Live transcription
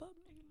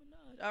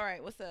All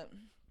right, what's up?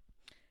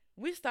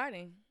 We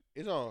starting.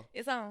 It's on.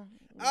 It's on.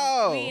 We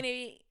Oh. in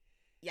it.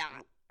 Yeah.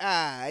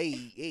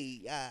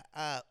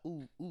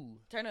 Ooh, ooh.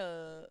 Turn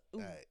up. Ooh,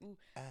 Alright. ooh.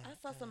 I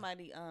saw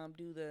somebody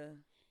do the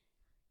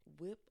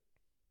whip.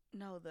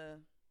 No, the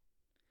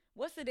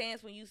what's the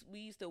dance when we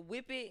used to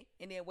whip it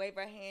and then wave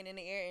our hand in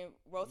the air and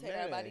rotate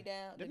our body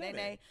down? The The nay-nay.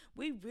 nay.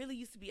 We really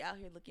used to be out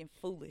here looking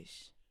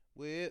foolish.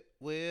 Whip,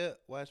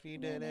 watch me,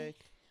 daddy.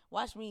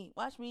 Watch me.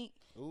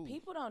 Ooh.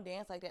 People don't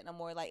dance like that no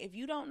more. Like if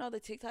you don't know the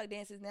TikTok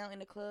dances now in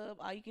the club,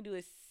 all you can do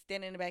is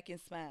stand in the back and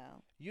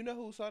smile. You know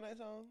who sang that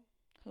song?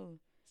 Who?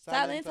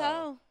 Silent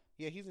Silento.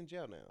 Yeah, he's in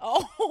jail now.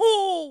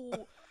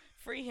 Oh,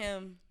 free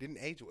him. Didn't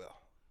age well.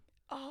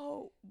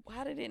 Oh,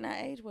 how did it not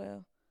age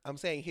well? I'm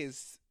saying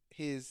his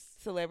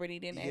Celebrity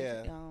didn't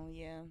Yeah. age. Oh,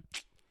 yeah.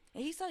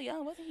 And he's so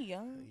young, wasn't he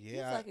young? yeah. he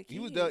was like a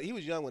kid. He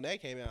was young when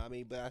that came out. I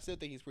mean, but I still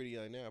think he's pretty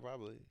young now,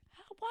 probably.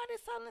 Why did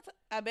Silent?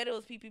 I bet it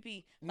was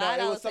PPP. No, it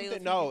was $5 say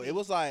something. No, PPP. it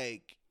was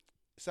like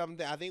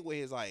something. I think with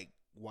his like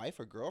wife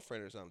or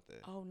girlfriend or something.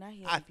 Oh, now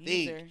he's I an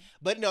abuser. think.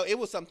 But no, it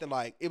was something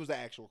like it was an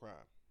actual crime,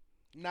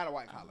 not a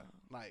white collar,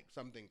 like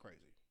something crazy.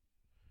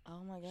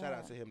 Oh my god! Shout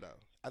out to him though.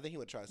 I think he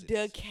would try to.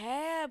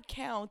 DeKalb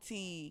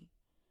County.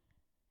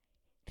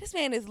 This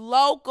man is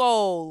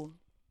local.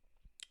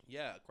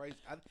 Yeah, crazy.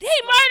 He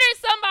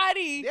murdered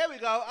somebody. There we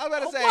go. I was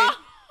about to say,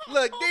 Whoa.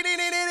 look, ding, ding,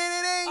 ding, ding,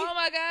 ding, ding. Oh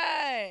my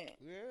god.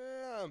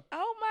 Yeah.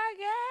 Oh my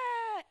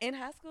god. In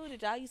high school,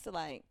 did y'all used to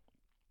like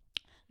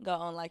go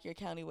on like your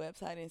county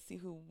website and see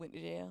who went to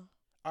jail?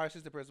 Our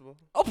assistant principal,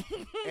 Oh.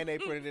 and they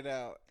printed it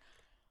out.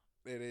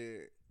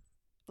 And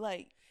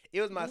like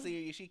it was my senior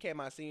year. She came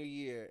my senior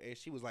year, and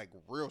she was like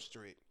real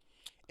strict.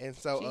 And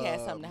so she had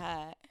something to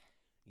hide.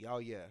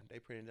 Y'all, yeah, they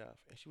printed it off,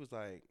 and she was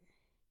like,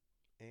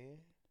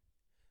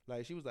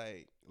 like she was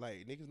like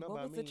niggas know What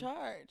about was me. the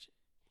charge?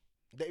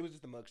 It was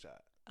just a mugshot.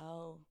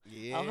 Oh.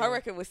 Yeah. Oh, her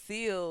record was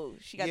sealed.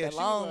 She got Yeah, the she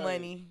was loan like-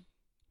 money.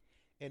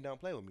 And don't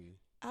play with me.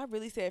 I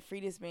really said free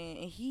this man,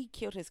 and he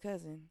killed his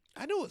cousin.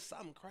 I knew it was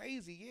something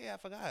crazy. Yeah, I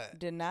forgot.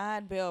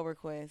 Denied bail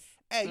request.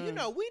 Hey, you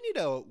know we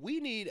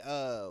need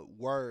a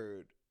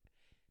word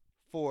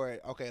for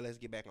it. Okay, let's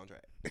get back on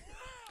track.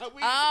 Because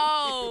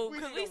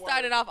we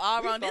started off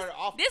all wrong.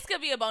 Off This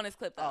could be a bonus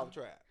clip, though. off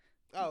track.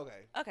 Oh,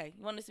 okay. Okay,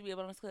 you want this to be a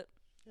bonus clip?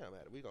 Yeah,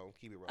 man, we gonna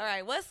keep it rolling. All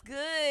right, what's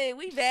good?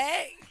 We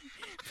back.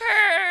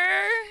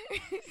 Purr.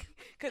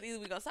 Because either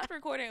we gonna stop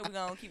recording or we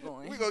gonna keep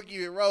going. We gonna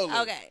keep it rolling.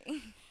 Okay.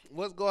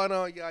 What's going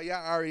on, y'all?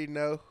 Y'all already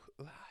know.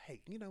 Hey,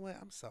 you know what?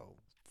 I'm so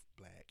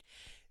black.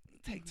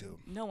 Take two.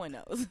 No one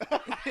knows.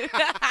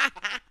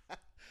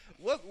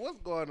 What's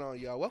going on,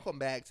 y'all? Welcome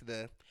back to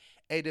the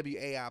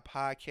AWAI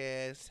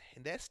podcast,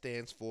 and that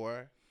stands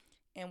for.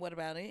 And what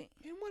about it?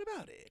 And what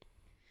about it?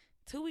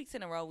 2 weeks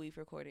in a row we've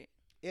recorded.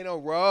 In a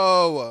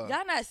row.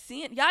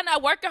 Y'all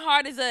not working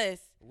hard as us.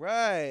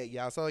 Right.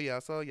 Y'all so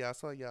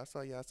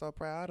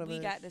proud of us. We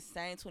got the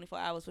same 24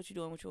 hours. What you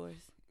doing with yours?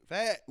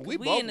 Fat. We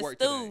we both in the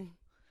work stew. today.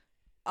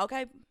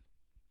 Okay.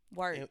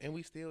 Work. And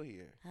we still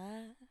here.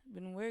 I've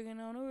been working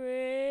on a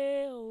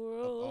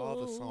railroad. Of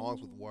all the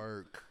songs with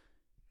work.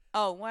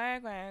 Oh,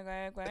 work.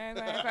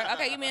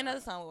 Okay, give me another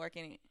song with work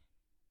in it.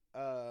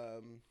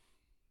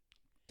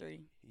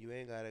 3. You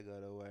ain't gotta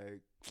go to work.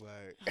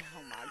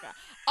 Oh my god.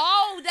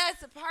 Oh,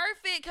 that's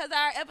perfect because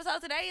our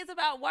episode today is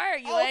about work.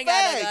 You Oh, ain't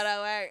gotta facts. go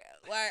to work.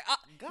 Oh,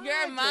 God, you're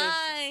just-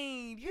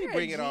 mine. He You're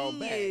bring a it on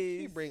back. He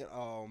genius. bring it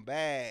on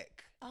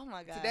back. Oh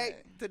my god.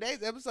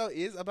 Today's episode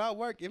is about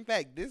work. In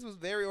fact, this was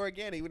very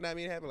organic. Would not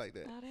mean to happen like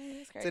that. Oh, that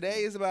is crazy.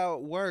 Today is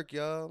about work,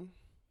 y'all.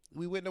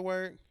 We went to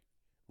work.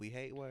 We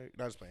hate work.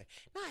 No, I'm just playing.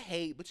 Not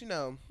hate, but you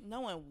know.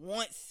 No one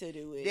wants to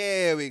do it.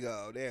 There we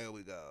go.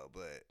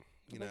 But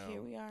you But know,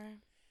 here we are.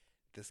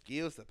 the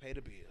skills to pay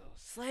the bills.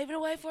 Slaving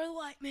away for the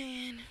white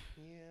man.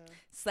 Yeah.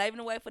 Slaving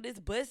away for this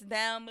bust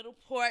down middle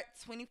port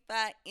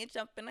 25-inch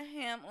up in the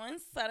ham on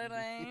Saturday.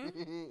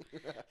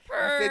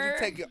 I said you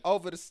take it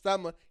over the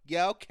summer.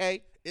 Yeah,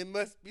 okay. It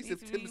must be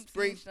September,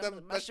 spring,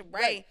 summer,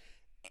 Right.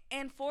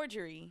 And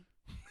forgery.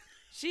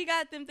 She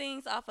got them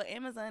things off of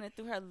Amazon and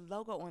threw her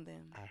logo on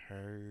them. I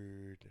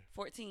heard.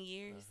 14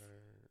 years.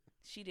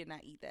 She did not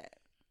eat that.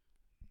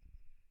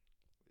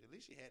 At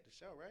least she had the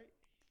show, right?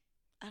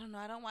 I don't know.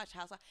 I don't watch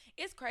Housewives.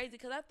 It's crazy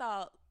because I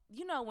thought,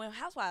 you know, when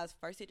Housewives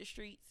first hit the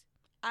streets,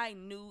 I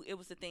knew it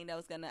was the thing that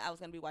I was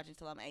gonna be watching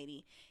till I'm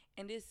 80.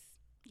 And this,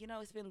 you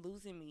know, it's been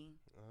losing me.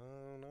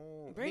 I don't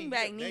know. Bring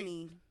back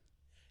Nene.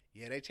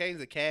 Yeah, they changed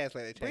the cast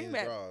like they Bring changed the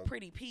back draws.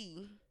 Pretty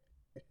P.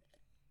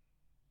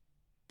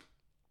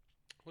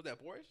 Was that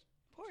Porsche?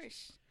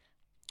 Porsche.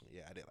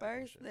 Yeah, I did like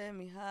First, Porsche. let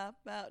me hop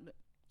out the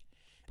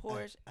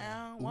Porsche.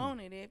 I don't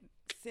want it.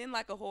 Send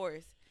like a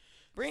horse.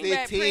 Bring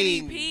back Pretty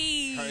 15.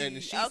 P.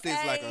 And she okay?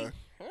 sits like a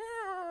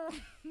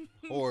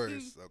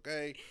horse,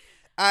 okay?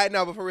 All right,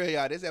 no, but for real,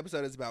 y'all, this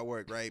episode is about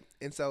work, right?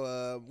 And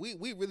so we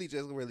really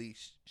just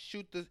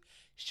shoot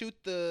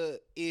the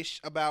ish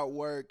about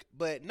work,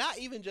 but not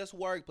even just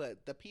work,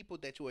 but the people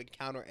that you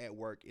encounter at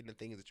work and the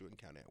things that you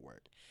encounter at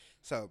work.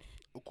 So,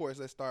 of course,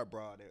 let's start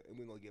broad, and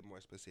we're going to get more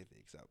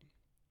specific. So,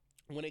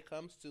 when it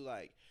comes to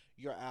like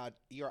your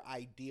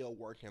ideal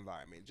work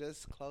environment,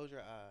 just close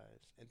your eyes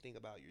and think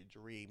about your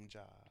dream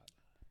job.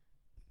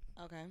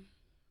 Okay.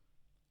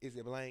 Is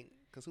it blank?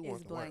 Because who It's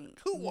wants blank. to work?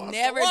 Who wants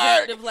Never to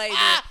work? dreamt of labor.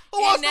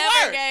 Who wants never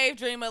to work? gave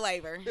dream of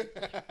labor.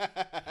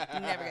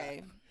 Never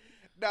gave.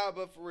 Nah,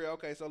 but for real.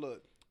 Okay, so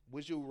look,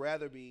 would you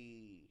rather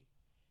be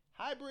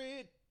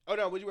hybrid? Oh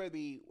no, would you rather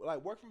be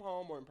like work from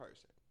home or in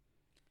person?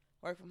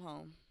 Work from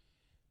home.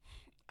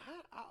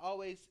 I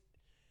always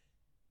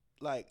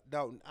I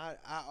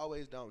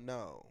always don't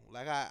know.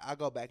 Like I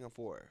go back and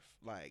forth.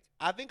 Like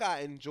I think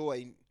I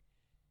enjoy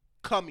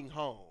coming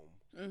home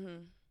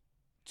Mm-hmm.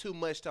 too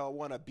much to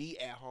want to be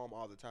at home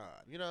all the time.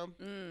 You know?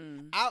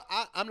 Mm.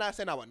 I'm not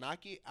saying I would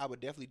knock it. I would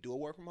definitely do a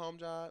work from home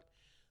job,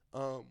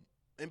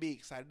 and be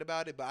excited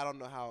about it. But I don't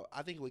know how.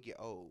 I think it would get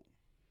old.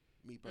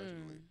 Me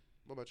personally.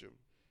 What about you?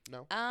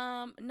 No.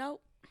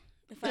 Nope.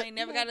 If I ain't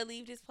never got to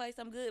leave this place,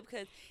 I'm good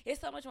because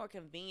it's so much more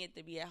convenient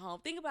to be at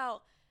home. Think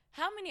about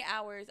how many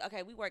hours.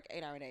 Okay, we work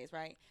 8-hour days,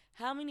 right?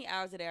 How many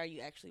hours a day are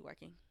you actually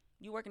working?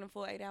 You working a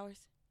full 8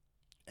 hours?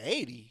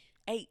 80.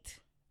 8.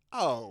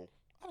 Oh,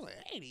 I was like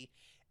 80.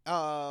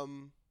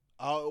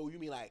 Oh, you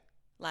mean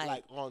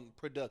like on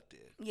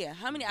productive? Yeah.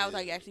 How many hours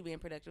are you actually being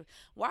productive?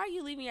 Why are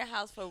you leaving your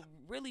house for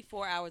really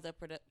 4 hours of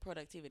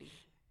productivity?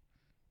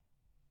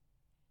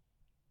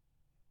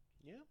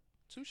 Yeah,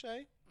 touche.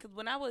 Because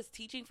when I was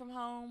teaching from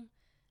home,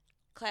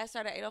 class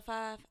started at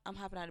 8:05. I'm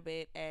hopping out of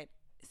bed at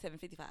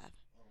 7:55.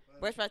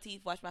 Brush my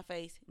teeth, wash my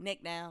face,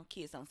 neck down.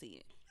 Kids don't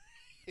see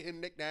it.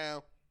 Neck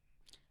down.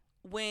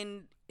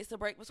 When it's a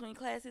break between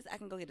classes, I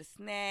can go get a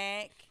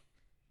snack.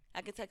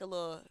 I can take a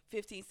little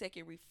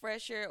 15-second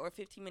refresher or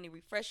 15-minute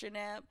refresher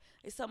nap.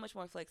 It's so much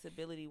more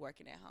flexibility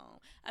working at home.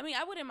 I mean,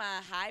 I wouldn't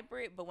mind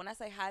hybrid, but when I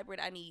say hybrid,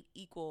 I need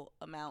equal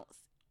amounts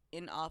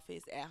in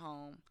office at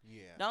home.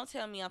 Yeah. Don't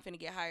tell me I'm finna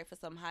get hired for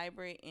some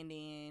hybrid and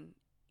then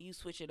you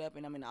switch it up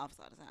and I'm in the office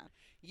all the time.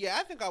 Yeah,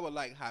 I think I would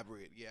like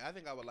hybrid. Yeah, I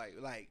think I would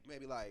like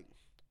maybe like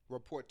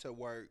report to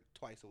work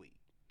twice a week.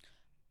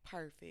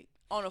 Perfect.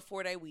 On a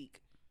 4-day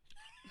week.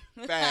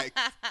 Facts.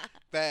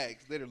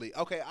 Facts. Literally.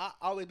 Okay, I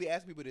always be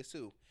asking people this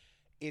too.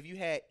 If you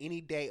had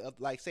any day of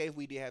like, say if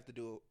we did have to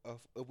do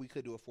if we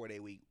could do a 4-day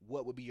week,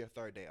 what would be your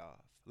third day off?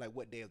 Like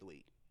what day of the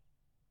week?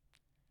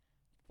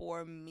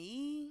 For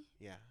me,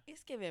 yeah,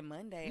 it's giving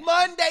Monday.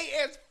 Monday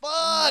is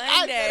fun.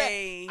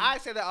 Monday. I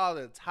say that all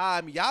the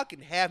time. Y'all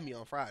can have me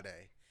on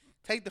Friday.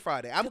 Take the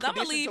Friday. I'm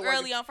gonna leave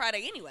early on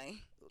Friday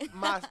anyway.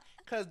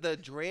 Because the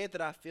dread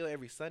that I feel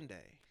every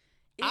Sunday.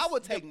 I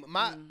would take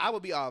I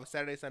would be off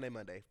Saturday, Sunday,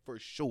 Monday for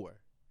sure.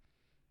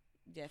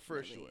 Definitely.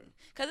 For sure.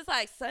 Because it's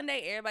like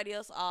Sunday, everybody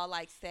else all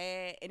like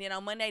sad. And then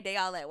on Monday, they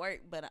all at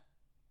work. But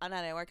I'm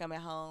not at work. I'm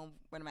at home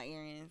running my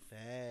errands.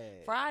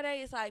 Dang.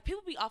 Friday, it's like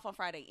people be off on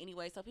Friday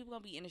anyway. So people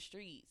going to be in the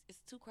streets. It's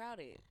too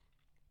crowded.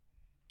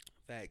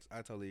 Facts. I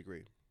totally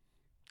agree.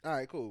 All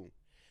right, cool.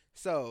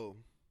 So,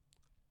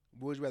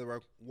 would you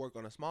rather work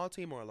on a small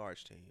team or a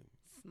large team?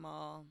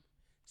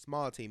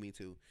 Small team, me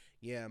too.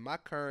 Yeah, my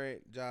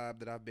current job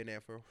that I've been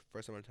at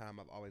for some time,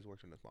 I've always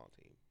worked on a small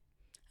team.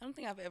 I don't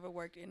think I've ever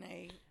worked in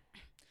a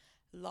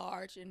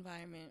large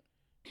environment.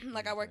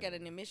 Like I work at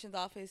an admissions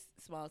office,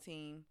 small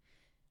team.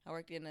 I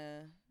worked in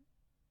a,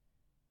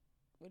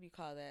 what do you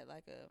call that?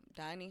 Like a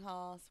dining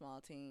hall, small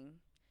team.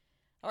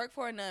 I worked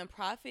for a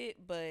nonprofit,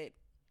 but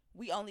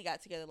we only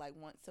got together like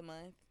once a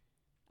month.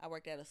 I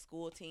worked at a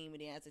school team,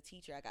 and then as a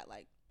teacher, I got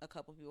like a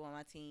couple people on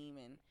my team,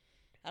 and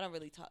I don't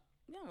really talk.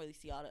 You don't really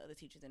see all the other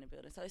teachers in the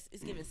building, so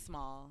it's given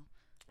small.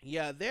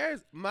 Yeah, I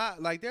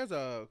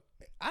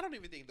don't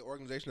even think the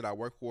organization that I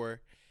work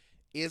for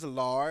is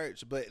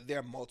large, but there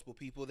are multiple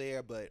people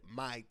there, but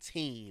my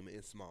team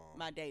is small.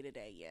 My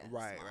day-to-day, yeah.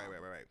 Right.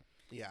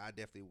 Yeah, I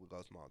definitely would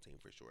go small team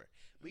for sure.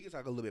 We can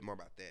talk a little bit more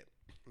about that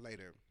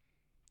later.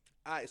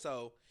 All right,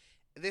 so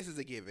this is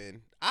a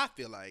given. I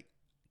feel like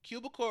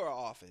cubicle or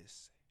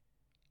office?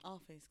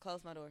 Office.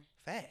 Close my door.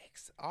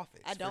 Facts.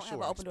 Office. I don't have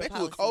an open door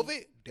policy. Especially with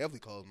COVID, definitely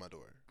close my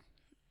door.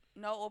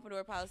 No open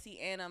door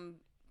policy, and I'm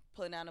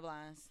pulling down the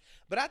blinds.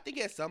 But I think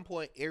at some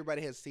point,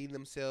 everybody has seen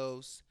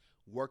themselves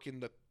working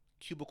the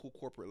cubicle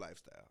corporate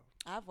lifestyle.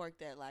 I've worked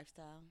that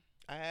lifestyle.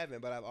 I haven't,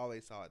 but I've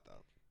always saw it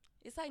though.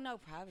 It's like no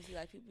privacy.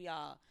 Like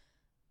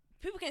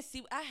people can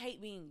see. I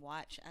hate being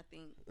watched, I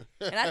think.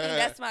 And I think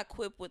that's my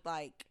quip with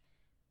like,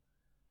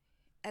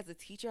 as a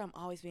teacher, I'm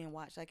always being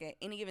watched. Like at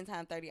any given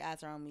time, 30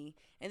 eyes are on me.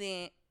 And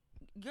then,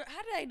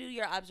 how do they do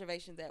your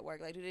observations at work?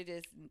 Like, do they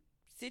just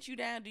sit you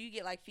down? Do you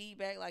get like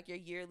feedback, like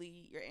your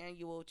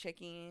annual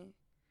check-in?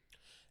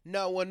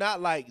 No, well,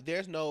 not like,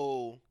 there's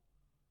no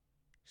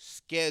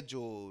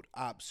scheduled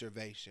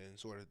observation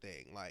sort of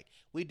thing. Like,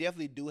 we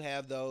definitely do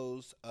have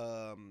those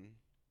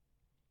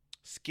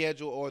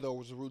scheduled or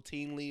those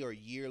routinely or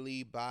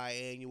yearly,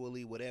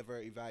 biannually, whatever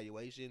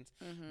evaluations.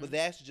 Mm-hmm. But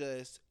that's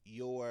just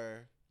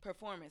your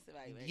performance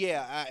evaluation.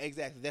 Yeah,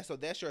 exactly.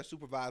 That's your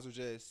supervisor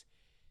just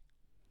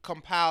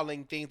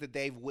compiling things that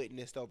they've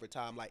witnessed over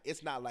time. Like,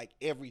 it's not like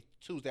every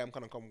Tuesday I'm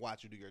gonna come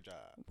watch you do your job.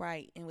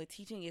 Right. And with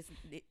teaching,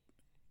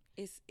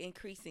 it's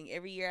increasing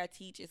every year. I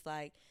teach. It's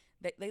like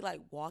They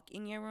like walk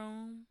in your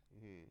room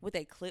Mhm. with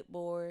a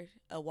clipboard,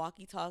 a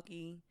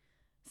walkie-talkie,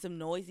 some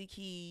noisy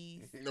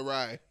keys,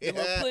 Right. the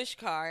little push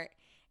cart,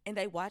 and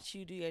they watch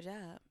you do your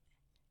job.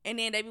 And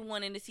then they be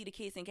wanting to see the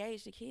kids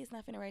engaged. The kids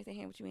not finna raise their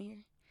hand with you in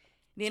here.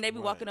 Then they be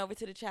walking Right. over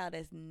to the child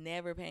that's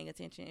never paying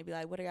attention and be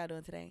like, "What are y'all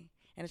doing today?"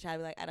 And the child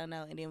be like, "I don't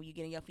know." And then when you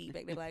get in your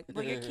feedback, they be like,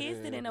 "Well, your kids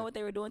didn't know what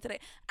they were doing today."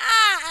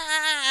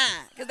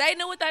 Because they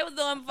knew what they was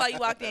doing before you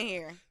walked in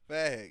here.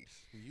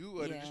 Facts.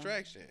 You are the Yeah.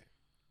 distraction.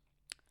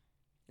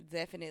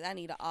 Definitely, I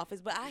need an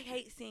office, but I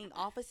hate seeing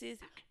offices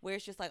where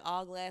it's just like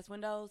all glass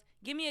windows.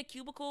 Give me a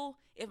cubicle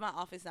if my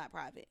office not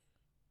private.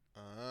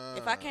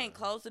 If I can't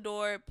close the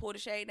door, pull the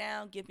shade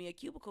down, give me a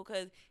cubicle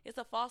because it's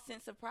a false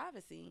sense of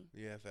privacy.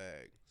 Yeah,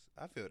 facts.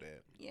 I feel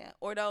that. Yeah,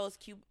 or those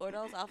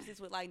offices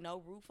with like no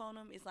roof on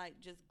them. It's like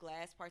just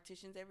glass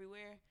partitions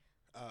everywhere.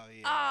 Oh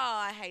yeah.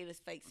 Oh, I hate this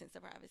fake sense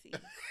of privacy.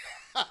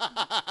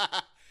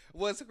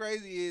 What's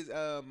crazy is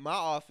my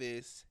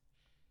office.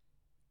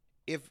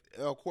 If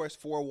of course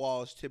 4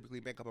 walls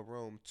typically make up a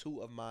room,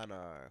 2 of mine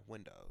are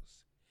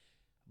windows.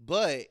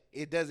 But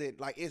it doesn't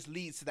like it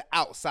leads to the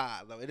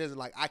outside though. It doesn't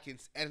like I can.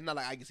 And it's not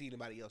like I can see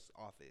anybody else's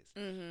office.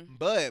 Mm-hmm.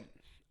 But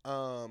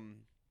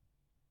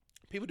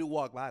people do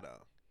walk by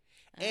though.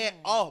 And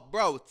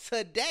bro,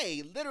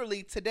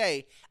 literally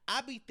today,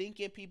 I be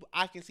thinking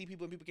I can see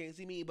people and people can't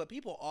see me. But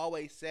people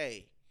always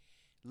say,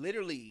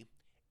 literally,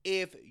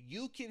 if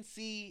you can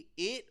see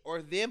it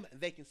or them,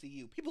 they can see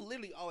you. People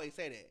literally always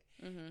say that.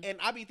 Mm-hmm. And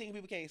I be thinking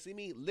people can't see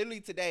me. Literally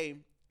today,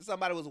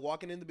 somebody was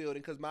walking in the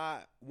building because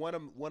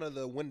one of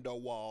the window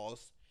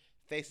walls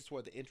faces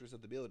toward the entrance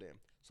of the building.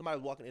 Somebody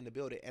was walking in the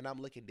building, and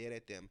I'm looking dead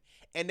at them.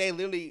 And they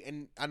literally,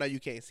 and I know you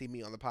can't see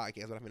me on the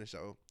podcast, but I'm going to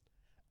show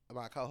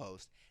my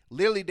co-host.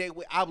 Literally,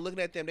 I'm looking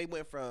at them. They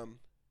went from.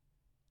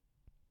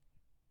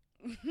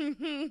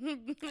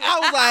 I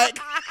was like,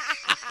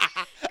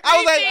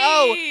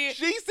 oh,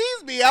 she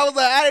sees me. I was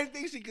like, I didn't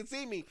think she could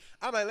see me.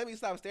 I'm like, let me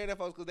stop staring at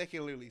folks because they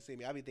can literally see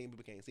me. I be thinking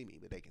people can't see me,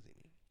 but they can see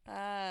me.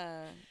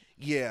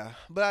 Yeah,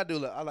 but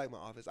I like my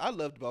office. I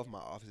loved both my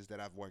offices that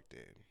I've worked in.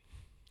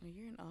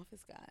 You're an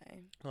office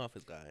guy.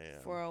 Office guy,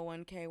 yeah.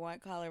 401k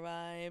white collar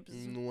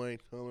vibes.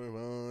 White collar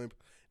vibe.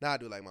 Nah, I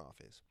do like my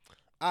office.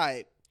 All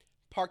right,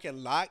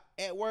 parking lot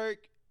at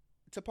work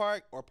to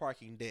park or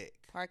parking deck?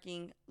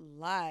 Parking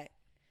lot.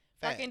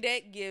 Fact. Parking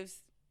deck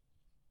gives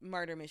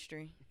murder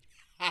mystery.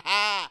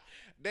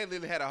 They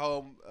literally had a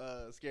whole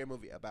scary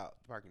movie about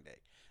the parking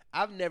deck.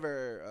 I've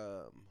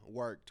never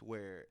worked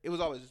where it was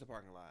always just a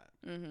parking lot.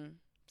 Mm-hmm.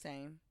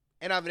 Same.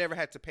 And I've never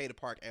had to pay to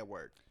park at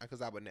work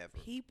because I would never.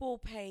 People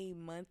pay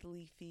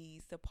monthly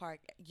fees to park.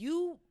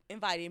 You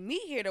invited me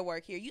here to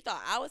work here. You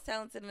thought I was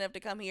talented enough to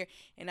come here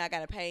and I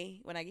got to pay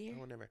when I get here? I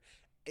would never.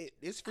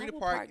 It's free to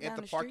park at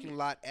the parking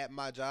lot at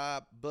my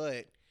job,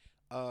 but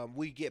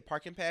we get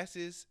parking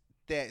passes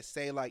that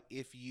say like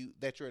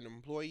that you're an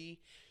employee.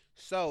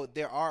 So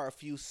there are a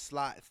few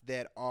slots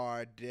that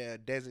are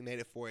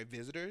designated for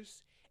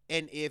visitors.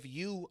 And if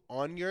you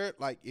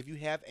if you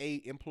have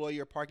a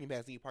employer parking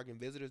pass and you parking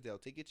visitors, they'll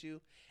ticket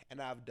you.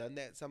 And I've done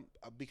that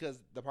because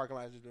the parking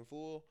lot has just been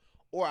full,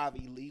 or I've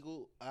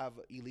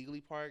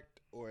illegally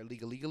parked or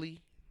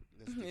illegally.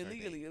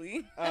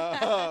 Illegally.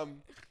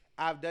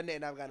 I've done that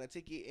and I've gotten a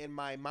ticket. In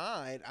my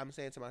mind, I'm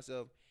saying to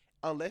myself,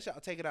 unless y'all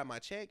take it out of my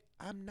check,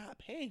 I'm not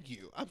paying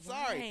you. I'm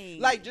sorry.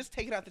 Like, just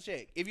take it out the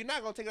check. If you're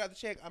not gonna take it out the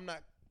check, I'm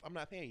not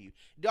paying you.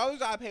 The only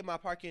reason I pay my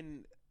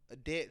parking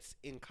debts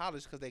in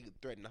college because they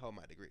threatened to hold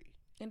my degree.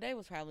 And they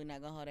was probably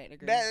not gonna hold that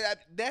degree.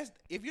 That's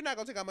if you're not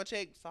gonna take out my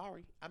check,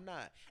 sorry, I'm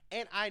not.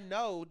 And I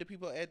know the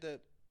people at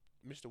the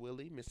Mr.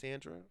 Willie, Miss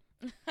Sandra.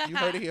 You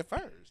heard it here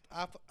first.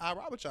 I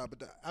rob with y'all,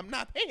 but I'm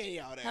not paying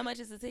y'all that. How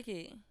much is the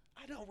ticket?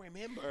 I don't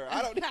remember.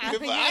 I don't I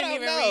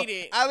even know. read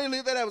it. I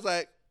literally thought I was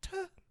like,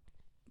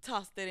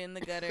 tossed it in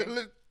the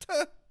gutter.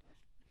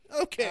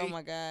 Okay. Oh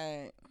my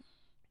God,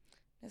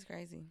 that's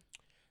crazy.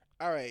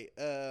 All right.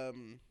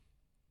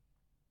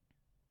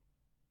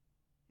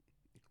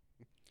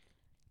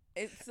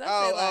 It's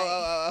something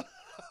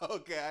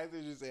okay. I see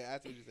what you're saying.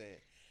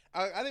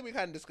 I think we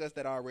kind of discussed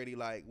that already.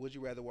 Like, would you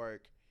rather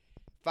work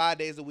 5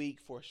 days a week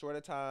for a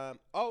shorter time?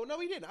 Oh no,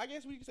 we didn't. I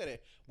guess we can say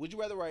that. Would you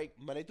rather work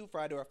Monday through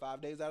Friday or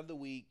 5 days out of the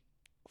week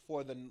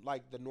for the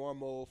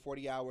normal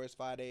 40 hours,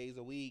 5 days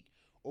a week,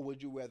 or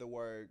would you rather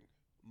work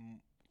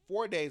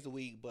 4 days a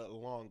week but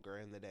longer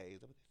in the days?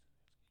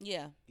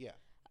 Yeah. Yeah.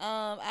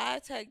 I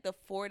take the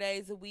 4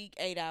 days a week,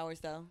 8 hours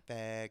though.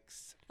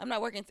 Facts. I'm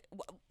not working. It's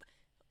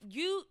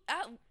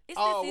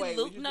wait.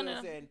 Loop.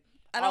 No. Saying,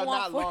 I don't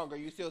want not longer.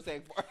 You still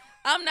saying 4?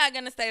 I'm not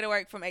gonna stay to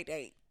work from 8 to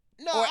 8.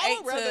 No, or I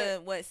 8 would rather,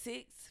 to what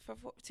 6 for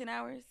 10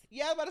 hours.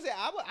 Yeah, I was about to say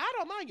I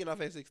don't mind getting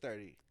off at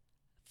 6:30.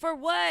 For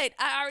what?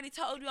 I already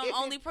told you I'm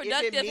only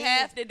productive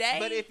half the day.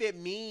 But if it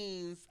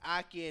means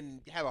I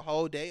can have a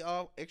whole day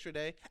off, extra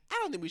day, I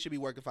don't think we should be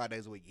working 5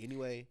 days a week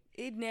anyway.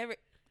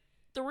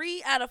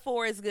 3 out of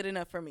 4 is good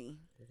enough for me.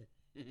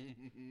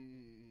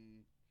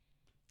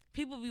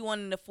 People be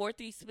wanting the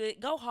 4-3 split.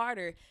 Go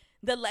harder.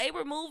 The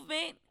labor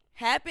movement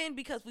happened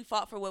because we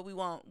fought for what we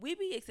want.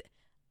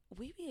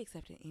 We be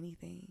accepting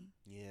anything.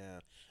 Yeah,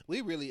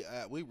 we really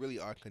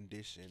are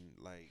conditioned.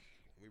 Like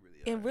we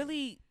really And are.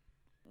 really,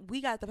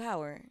 we got the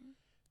power.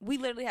 We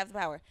literally have the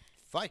power.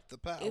 Fight the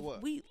power. If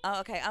we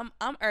okay,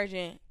 I'm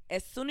urging.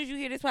 As soon as you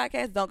hear this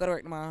podcast, don't go to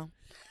work tomorrow.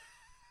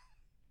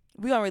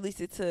 We gonna release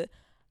it to.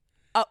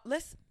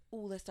 Let's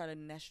start a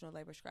national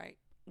labor strike.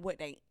 What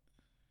date?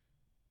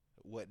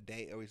 What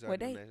date are we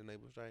starting the national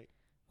labor strike?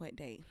 What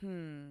date?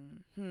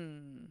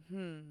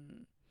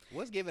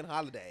 What's giving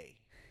holiday?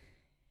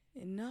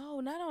 No,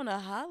 not on a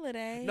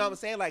holiday. No, I'm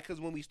saying like because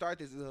when we start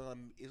this,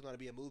 it's gonna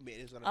be a movement.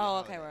 It's gonna. Be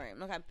okay, right,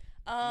 okay.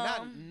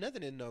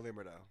 Nothing in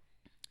November though.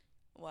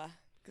 Why?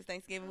 Because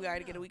Thanksgiving we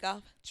already get a week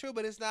off. True,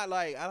 but it's not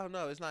like I don't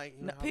know. It's like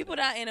people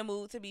not in a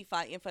mood to be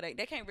fighting for that.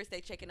 They can't risk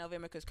their check in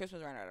November because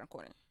Christmas right around the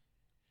corner.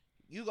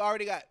 You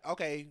already got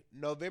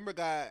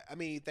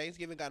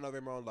Thanksgiving got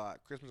November on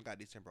lock. Christmas got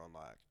December on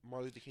lock.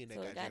 Martin Luther King Day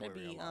got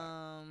January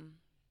on lock.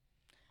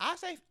 I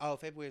say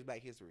February is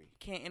Black History.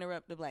 Can't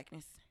interrupt the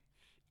blackness.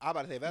 I'm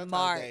about to say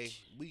Valentine's Day.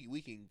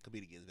 We can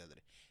compete against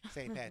Valentine's Day.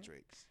 St.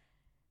 Patrick's.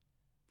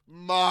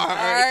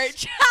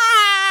 March.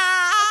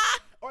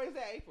 Or is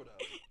that April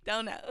though?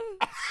 Don't know.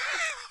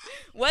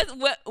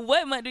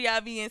 What month do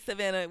y'all be in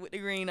Savannah with the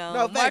green on?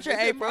 No, March or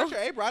April? March or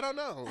April? I don't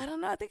know.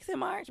 I think it's in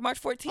March.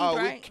 March 14th,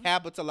 right? We're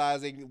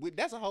capitalizing.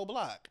 That's a whole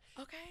block.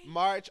 Okay.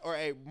 March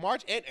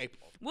and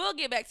April. We'll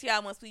get back to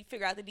y'all once we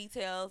figure out the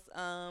details.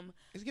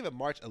 Let's give it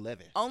March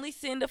 11th. Only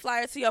send the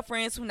flyer to your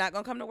friends who not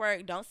gonna come to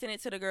work. Don't send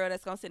it to the girl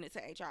that's gonna send it to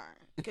HR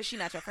because she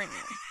not your friend.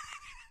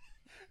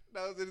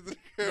 No, send it to the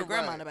girl. Your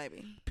grandma,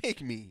 baby.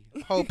 Pick me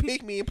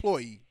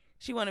employee.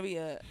 She want to be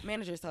a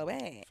manager so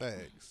bad.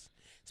 Thanks.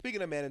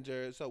 Speaking of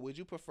manager, so would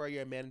you prefer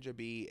your manager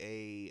be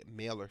a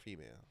male or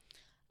female?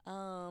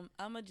 I'm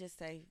gonna just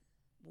say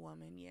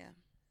woman. Yeah,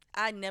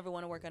 I never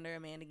want to work under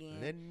a man again.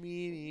 Let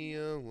me be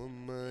a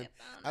woman.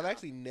 I've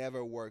actually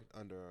never worked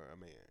under a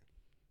man.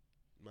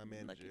 My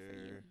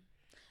manager.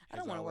 I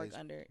don't want to work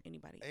under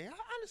anybody.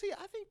 Honestly,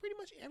 I think pretty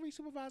much every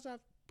supervisor I've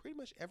pretty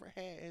much ever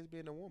had has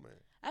been a woman.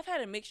 I've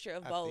had a mixture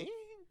of both.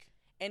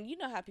 And you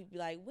know how people be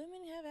like, women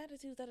have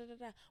attitudes, da da da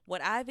da.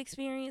 What I've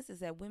experienced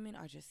is that women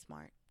are just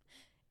smart.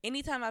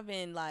 Anytime I've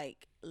been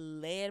like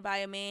led by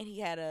a man,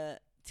 he had a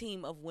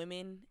team of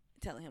women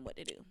telling him what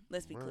to do.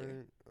 Let's be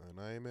clear.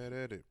 And I ain't mad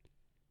at it.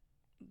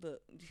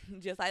 Look,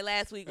 just like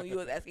last week when you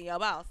was asking your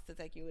boss to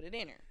take you to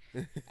dinner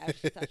after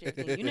she taught you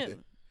everything you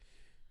knew.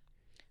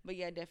 But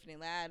yeah,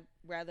 definitely, I'd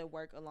rather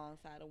work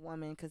alongside a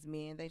woman because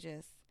men,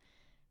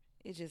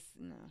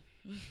 no.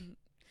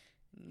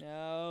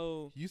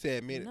 No. You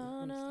said men. No,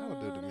 I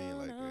don't do the men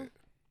like that.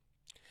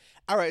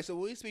 All right, so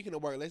when we speaking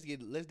of work, let's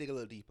dig a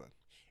little deeper.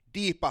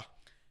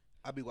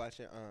 I'll be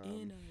watching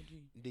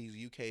these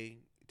UK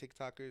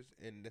TikTokers,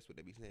 and that's what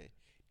they be saying.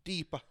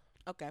 Deeper.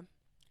 Okay.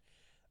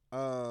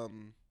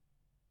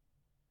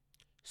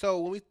 So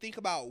when we think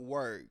about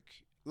work,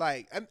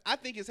 like I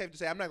think it's safe to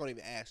say, I'm not going to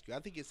even ask you. I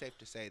think it's safe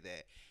to say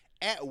that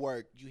at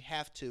work you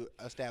have to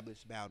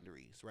establish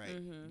boundaries, right?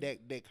 Mm-hmm.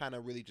 That kind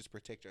of really just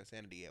protect your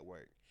sanity at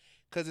work.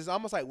 Because it's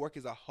almost like work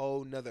is a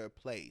whole nother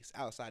place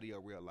outside of your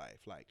real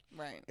life. Like,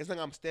 right. It's like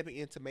I'm stepping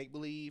into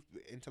make-believe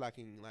until I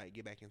can, like,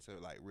 get back into,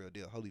 like, real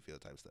deal, Holyfield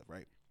type stuff,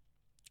 right?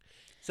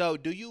 So,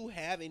 do you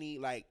have any,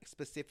 like,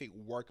 specific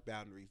work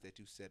boundaries that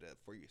you set up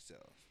for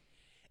yourself?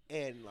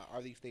 And like,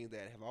 are these things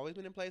that have always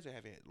been in place, or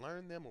have you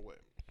learned them, or what?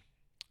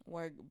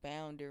 Work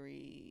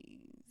boundaries.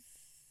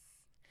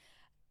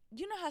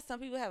 You know how some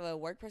people have a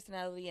work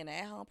personality and an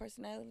at-home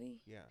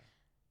personality? Yeah.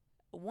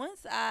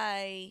 Once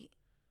I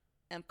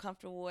am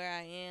comfortable where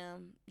I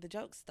am, the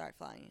jokes start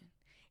flying,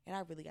 and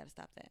I really got to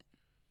stop that.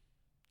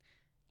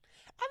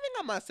 I think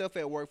I'm myself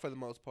at work for the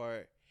most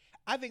part.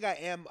 I think I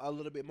am a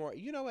little bit more,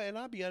 you know what, and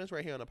I'll be honest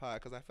right here on the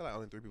pod because I feel like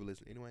only 3 people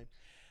listen anyway.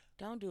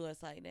 Don't do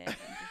us like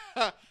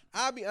that.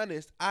 I'll be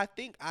honest. I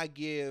think I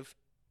give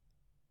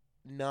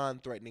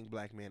non-threatening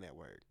black men at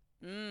work.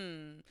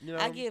 You know?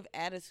 I give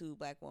attitude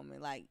black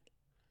woman. Like,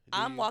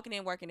 I'm walking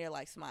in, working there,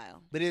 like,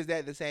 smile. But is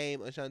that the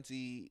same,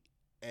 Ashanti,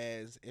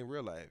 as in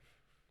real life?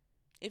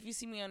 If you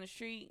see me on the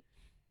street,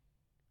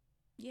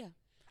 yeah.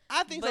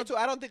 I think so, too.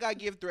 I don't think I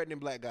give threatening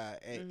black guy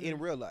in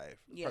real life.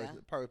 Yeah.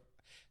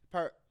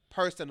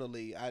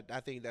 Personally, I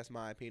think that's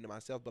my opinion of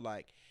myself. But,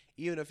 like,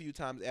 even a few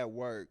times at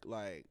work,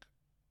 like,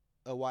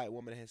 a white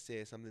woman has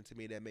said something to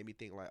me that made me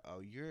think, like,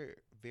 oh, you're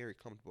very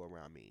comfortable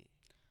around me.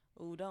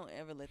 Ooh, don't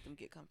ever let them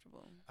get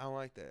comfortable. I don't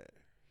like that.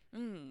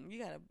 You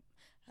got to...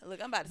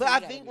 Look, I'm about to But say I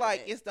think,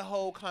 like, it's the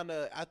whole kind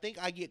of... I think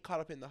I get caught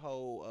up in the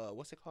whole,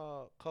 what's it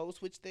called? Code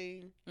switch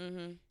thing.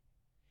 Mm-hmm.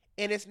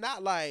 And it's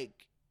not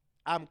like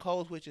I'm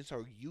code switching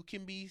so you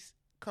can be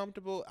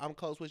comfortable. I'm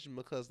code switching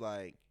because,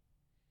 like,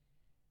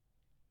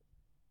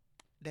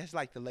 that's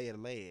like the lay of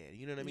the land.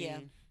 You know what I mean? Yeah.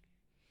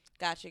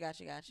 Gotcha.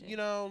 You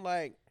know,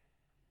 like,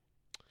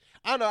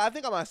 I don't know. I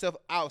think of myself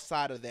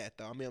outside of that,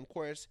 though. I mean, of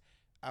course,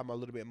 I'm a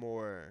little bit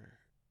more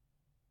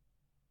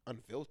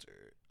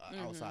unfiltered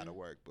outside of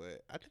work,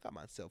 but I think I'm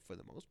myself for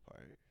the most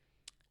part.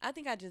 I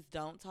think I just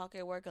don't talk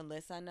at work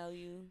unless I know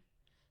you.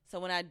 So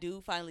when I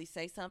do finally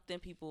say something,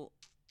 people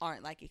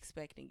aren't, like,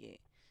 expecting it.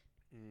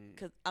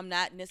 because I'm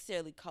not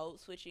necessarily code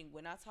switching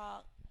when I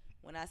talk.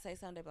 When I say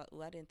something about,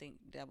 I didn't think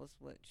that was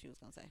what she was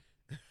gonna say.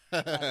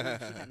 Like,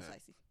 she kind of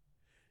spicy.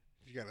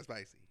 She kind of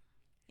spicy.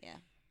 Yeah.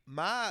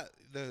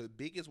 The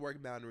biggest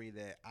work boundary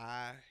that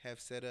I have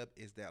set up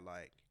is that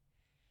like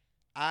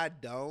I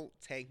don't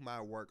take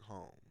my work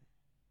home.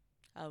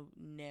 Oh,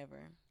 never.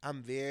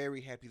 I'm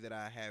very happy that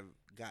I have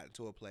gotten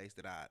to a place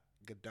that I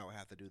don't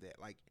have to do that.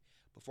 Like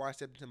before I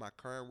stepped into my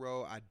current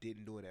role, I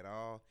didn't do it at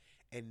all,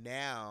 and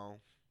now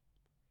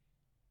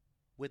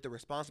with the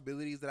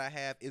responsibilities that I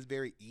have, it's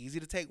very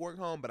easy to take work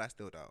home, but I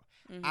still don't.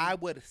 Mm-hmm. I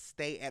would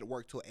stay at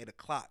work till 8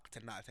 o'clock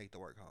to not take the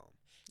work home.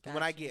 Gotcha.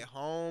 When I get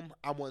home,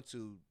 I want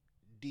to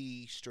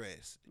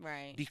de-stress,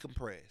 right,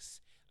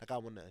 decompress. Like I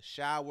want to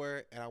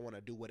shower and I want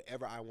to do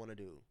whatever I want to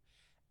do.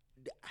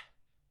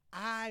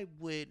 I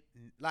would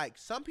like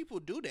some people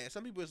do that.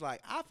 Some people is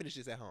like, I'll finish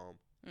this at home.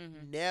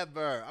 Mm-hmm.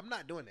 Never. I'm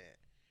not doing that.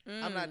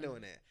 I'm not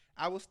doing that.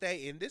 I will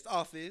stay in this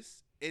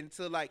office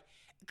until like,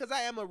 because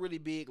I am a really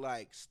big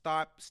like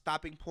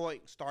starting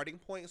point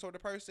sort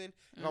of person.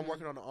 If I'm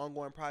working on an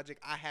ongoing project,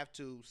 I have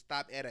to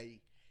stop at a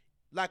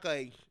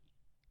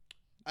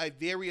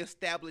very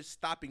established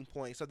stopping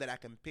point so that I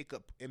can pick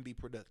up and be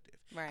productive.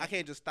 Right. I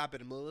can't just stop in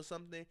the middle of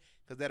something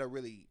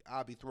because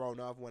I'll be thrown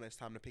off when it's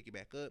time to pick it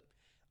back up.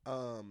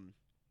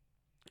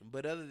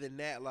 But other than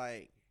that,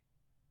 like,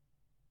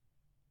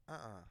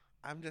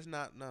 I'm just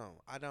not.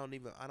 No, I don't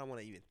want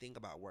to even think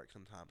about work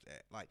sometimes.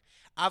 Like,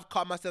 I've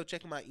caught myself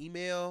checking my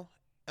email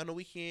on the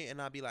weekend,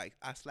 and I'll be like,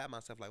 I slap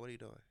myself like, what are you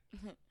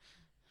doing?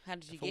 How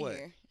did you get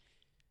here?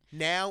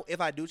 Now, if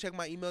I do check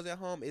my emails at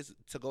home, it's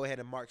to go ahead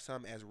and mark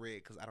some as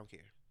read because I don't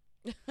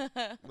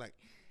care. Like,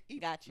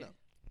 gotcha.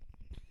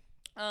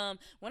 No.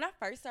 When I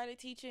first started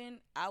teaching,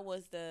 I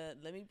was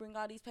let me bring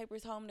all these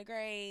papers home to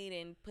grade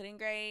and put in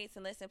grades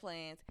and lesson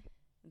plans.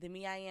 The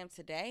me I am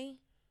today,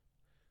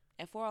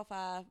 at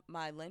 4:05,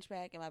 my lunch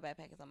bag and my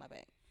backpack is on my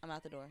back. I'm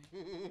out the door.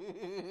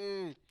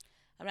 I'm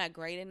not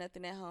grading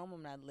nothing at home.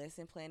 I'm not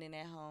lesson planning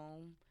at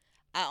home.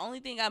 The only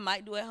thing I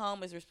might do at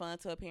home is respond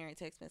to a parent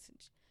text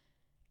message.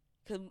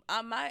 Because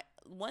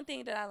one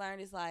thing that I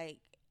learned is like,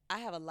 I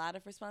have a lot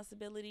of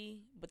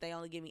responsibility, but they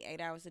only give me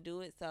 8 hours to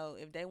do it. So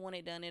if they want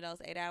it done in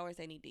those 8 hours,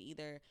 they need to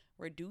either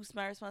reduce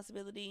my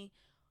responsibility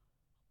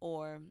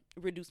or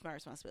reduce my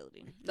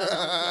responsibility. Those are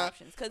the only two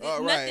options. Because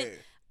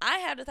I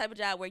have the type of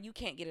job where you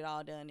can't get it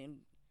all done in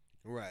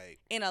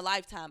a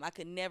lifetime. I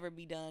could never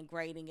be done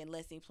grading and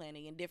lesson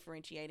planning and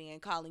differentiating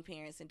and calling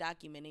parents and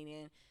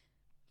documenting. And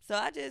so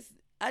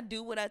I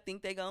do what I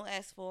think they're going to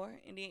ask for.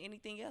 And then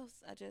anything else,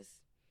 I just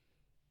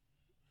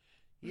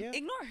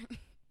ignore.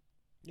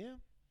 Yeah.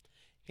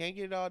 Can't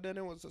get it all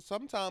done.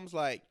 Sometimes,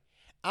 like,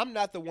 I'm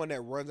not the one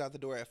that runs out the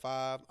door at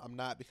 5. I'm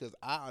not, because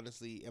I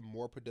honestly am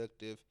more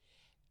productive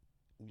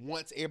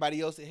once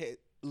everybody else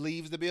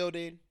leaves the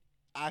building.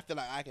 I feel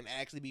like I can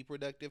actually be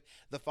productive.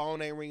 The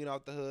phone ain't ringing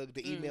off the hook.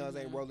 The emails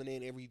ain't rolling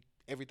in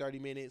every 30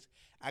 minutes.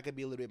 I could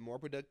be a little bit more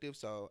productive.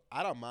 So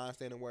I don't mind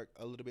staying to work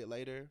a little bit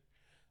later.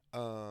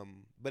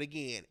 But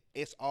again,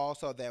 it's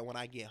also that when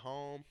I get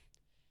home,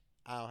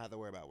 I don't have to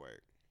worry about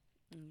work.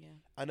 Yeah.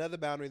 Another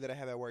boundary that I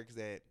have at work is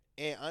that,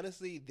 and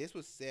honestly, this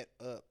was set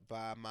up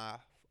by my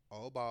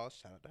old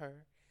boss. Shout out to her.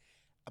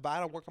 But I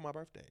don't work on my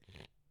birthday.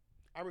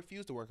 I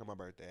refuse to work on my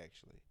birthday,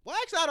 actually. Well,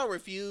 actually, I don't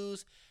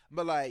refuse,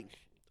 but like,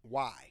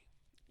 why?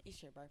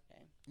 It's your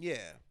birthday.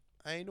 Yeah,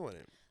 I ain't doing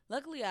it.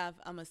 Luckily,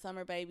 I'm a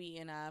summer baby,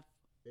 and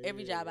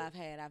every job I've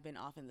had, I've been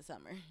off in the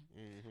summer.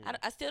 Mm-hmm.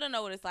 I still don't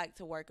know what it's like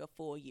to work a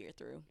full year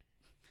through.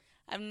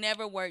 I've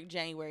never worked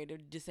January to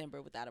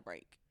December without a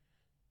break.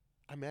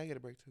 I mean, I get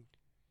a break too.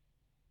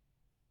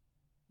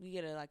 You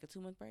get a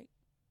 2-month break?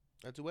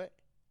 A 2 what?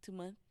 2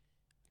 month.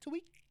 2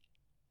 week.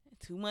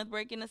 2-month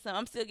break in the summer.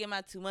 I'm still getting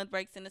my 2-month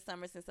breaks in the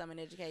summer since I'm in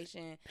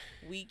education.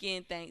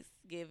 Weekend,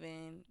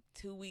 Thanksgiving,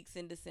 2 weeks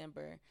in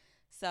December.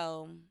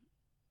 So,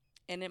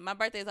 and then my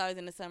birthday is always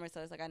in the summer,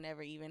 so it's like I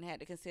never even had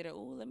to consider,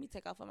 let me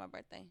take off on my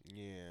birthday.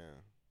 Yeah.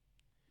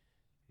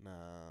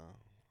 No.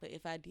 But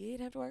if I did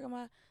have to work on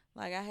my,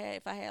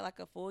 if I had like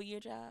a full year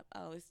job,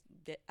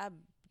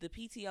 the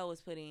PTO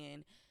was put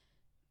in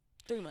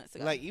 3 months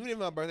ago. Like, even if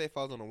my birthday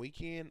falls on a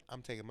weekend,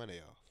 I'm taking Monday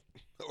off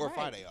or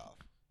Friday off.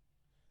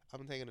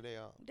 I'm taking a day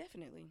off.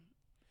 Definitely.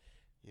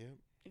 Yep.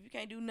 If you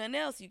can't do nothing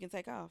else, you can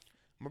take off.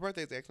 My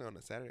birthday is actually on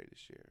a Saturday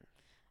this year.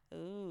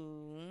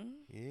 Ooh.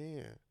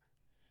 Yeah.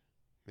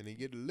 And then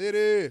get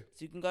litty. So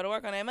you can go to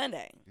work on that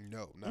Monday.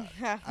 No, not.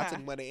 I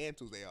took Monday and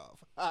Tuesday off.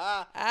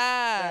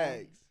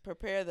 Thanks.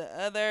 Prepare the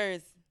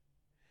others.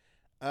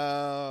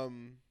 All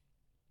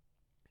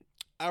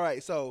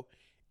right, so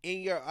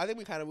I think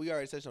we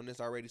already touched on this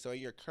already. So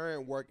in your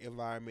current work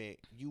environment,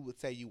 you would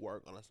say you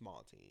work on a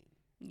small team.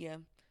 Yeah.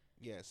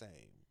 Yeah, same.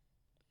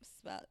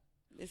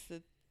 It's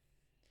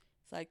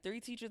like 3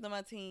 teachers on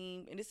my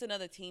team, and it's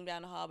another team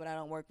down the hall, but I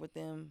don't work with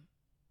them.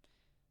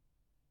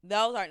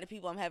 Those aren't the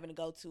people I'm having to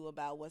go to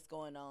about what's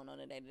going on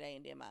a day-to-day,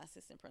 and then my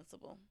assistant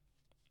principal.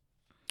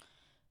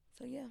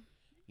 So, yeah.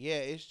 Yeah,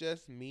 it's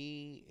just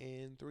me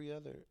and 3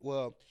 other.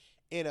 Well,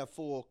 in a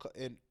full,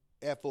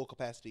 at full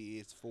capacity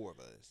is 4 of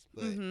us,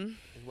 but Mhm.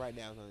 right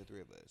now it's only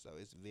 3 of us, so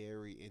it's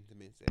very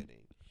intimate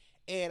setting.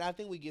 And I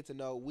think we get to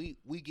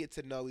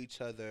know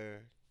each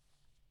other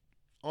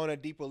on a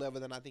deeper level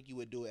than I think you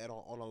would do it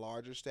on a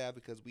larger staff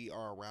because we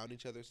are around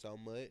each other so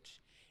much,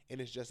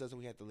 and it's just us and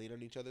we have to lean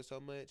on each other so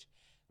much.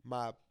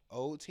 My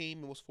old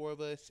team, it was 4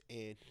 of us,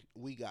 and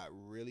we got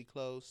really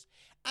close.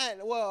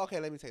 Okay,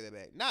 let me take that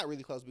back. Not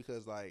really close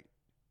because like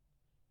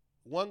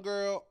one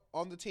girl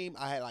on the team,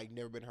 I had like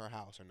never been to her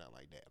house or nothing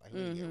like that. Like we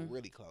didn't get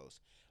really close,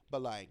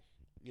 but like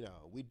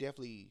we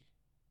definitely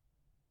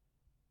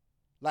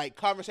like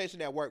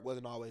conversation at work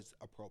wasn't always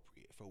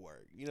appropriate for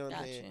work. You know what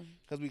I'm saying?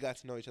 Because we got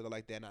to know each other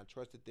like that, and I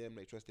trusted them.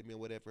 They trusted me, or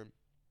whatever.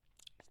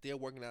 Still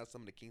working out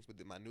some of the kinks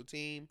with my new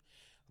team,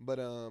 but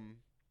I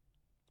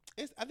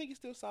think it's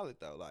still solid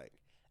though. Like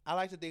I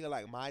like to think of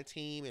like my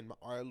team and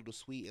our little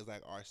suite is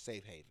like our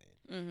safe haven.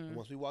 And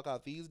once we walk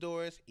out these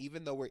doors,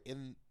 even though we're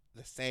in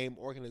the same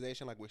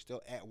organization, like we're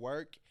still at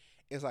work,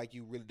 it's like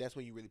that's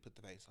when you really put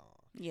the face on.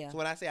 Yeah. So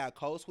when I say I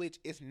code switch,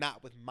 it's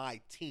not with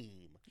my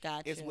team.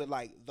 Gotcha. It's with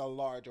like the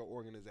larger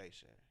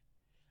organization.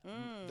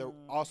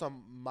 Also,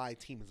 my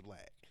team is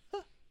black.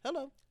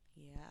 Hello.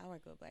 Yeah, I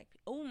work with black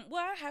people. Oh,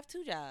 well, I have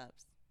 2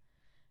 jobs.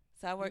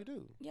 So I work. You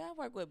do? Yeah, I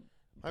work with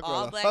My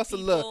all girl, black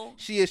hustler. people.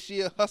 She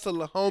a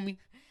hustler, homie.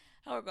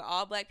 I work with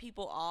all black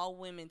people, all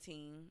women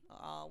team,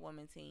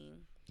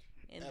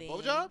 and At then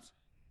both jobs?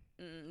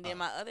 Then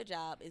my other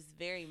job is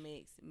very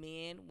mixed,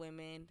 men,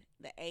 women.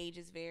 The age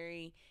is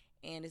very,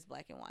 and it's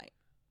black and white.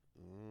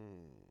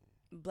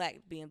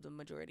 Black being the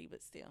majority,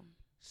 but still.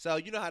 So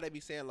you know how they be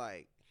saying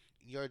like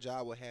your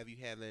job will have you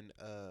having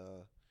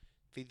a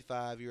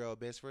 55-year-old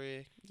best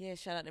friend? Yeah,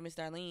 shout out to Miss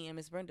Darlene and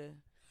Miss Brenda.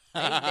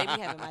 They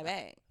be having my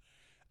back.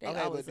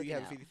 Okay, but do you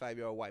have a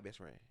 55-year-old white best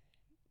friend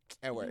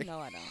at work? No,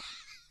 I don't.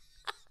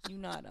 You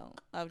know I don't.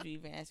 Why would you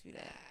even ask me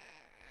that?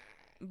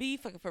 Be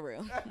fucking for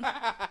real.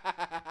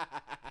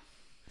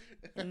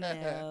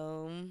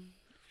 No.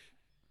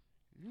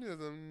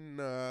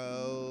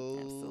 No.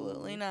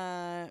 Absolutely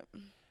not.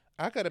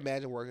 I could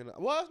imagine working.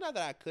 Well, it's not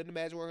that I couldn't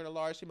imagine working a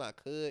large team. I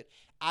could.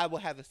 I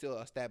would have to still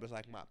establish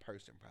like my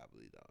person,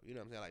 probably though. You know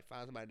what I'm saying? Like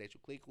find somebody that you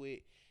click with,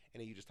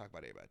 and then you just talk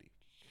about everybody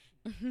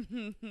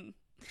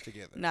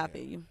together. Not for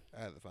you.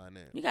 I have to find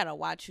that. You gotta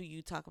watch who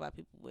you talk about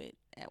people with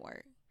at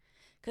work.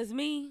 Cause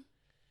me,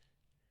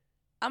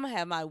 I'm gonna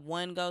have my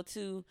one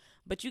go-to,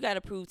 but you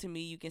gotta prove to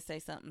me you can say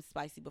something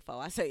spicy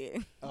before I say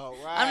it. Oh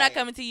right. I'm not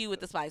coming to you with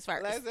the spice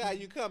first. That's how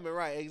you coming,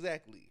 right?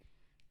 Exactly.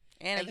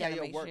 And how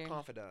your work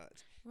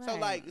confidants.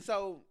 Right.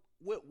 So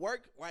with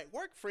work, like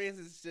work friends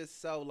is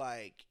just so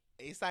like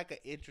it's like an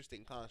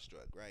interesting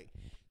construct, right?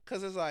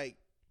 Because it's like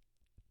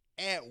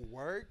at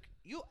work,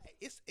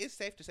 it's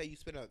safe to say you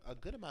spend a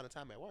good amount of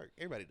time at work.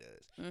 Everybody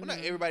does. Well, not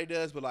everybody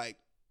does, but like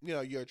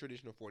your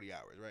traditional 40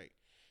 hours, right?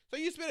 So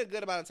you spend a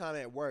good amount of time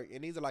at work,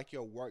 and these are like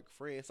your work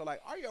friends. So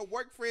like, are your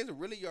work friends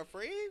really your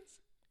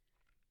friends?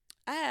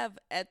 I have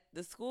at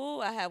the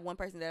school. I have one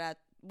person that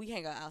we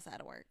hang out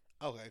outside of work.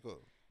 Okay,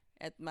 cool.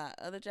 At my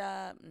other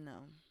job,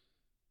 no.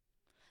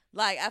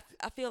 Like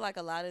I feel like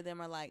a lot of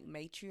them are like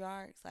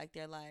matriarchs. Like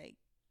they're like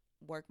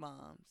work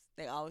moms.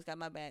 They always got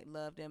my back.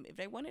 Love them. If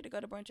they wanted to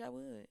go to brunch, I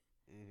would.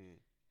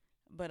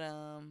 But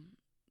yeah,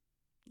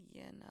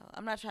 no.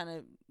 I'm not trying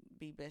to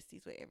be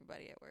besties with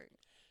everybody at work.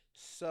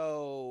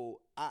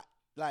 So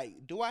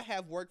do I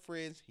have work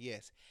friends?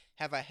 Yes.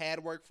 Have I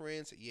had work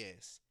friends?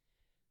 Yes.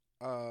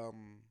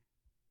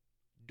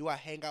 Do I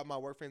hang out with my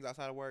work friends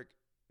outside of work?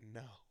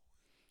 No.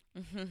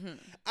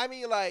 I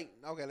mean, like,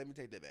 okay, let me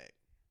take that back.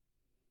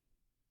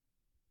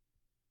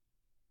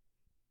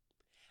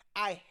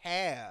 I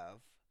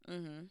have,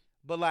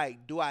 but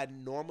like, do I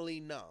normally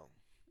know?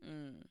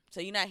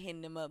 So you're not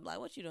hitting them up like,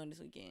 what you doing this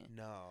weekend?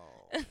 No.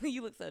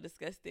 You look so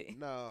disgusted.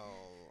 No,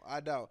 I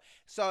don't.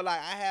 So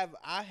like,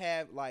 I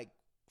have like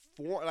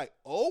 4 like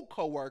old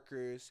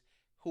coworkers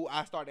who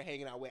I started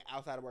hanging out with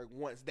outside of work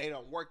once they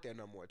don't work there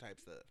no more type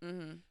stuff.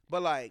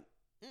 But like,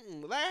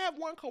 like I have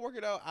one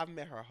coworker though. I've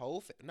met her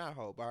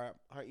but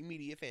her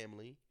immediate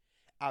family.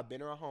 I've been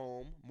to her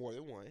home more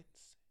than once.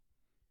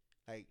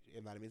 Like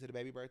invited me to the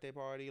baby birthday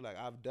party. Like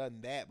I've done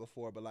that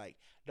before, but like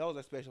those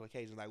are special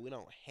occasions. Like we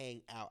don't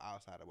hang out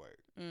outside of work.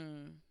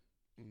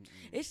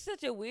 It's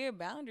such a weird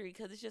boundary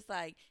because it's just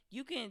like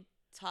you can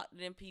talk to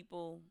them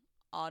people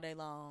all day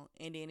long,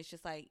 and then it's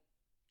just like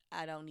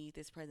I don't need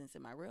this presence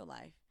in my real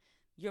life.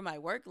 You're my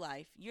work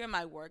life. You're in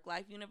my work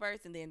life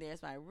universe, and then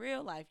there's my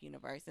real life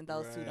universe, and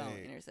those two don't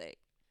intersect.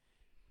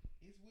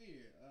 It's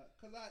weird,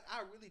 cause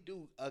I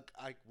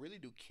really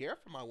do care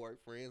for my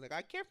work friends. Like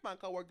I care for my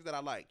coworkers that I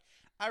like.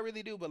 I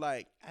really do, but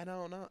like I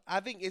don't know. I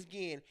think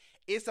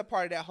it's a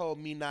part of that whole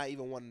me not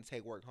even wanting to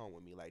take work home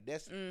with me. Like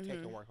that's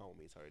taking work home with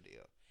me sort of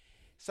deal.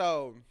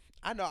 So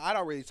I know I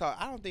don't really talk.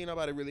 I don't think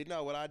nobody really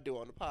know what I do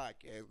on the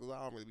podcast because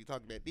I don't really be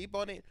talking that deep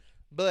on it.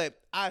 But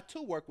I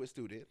too work with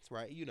students,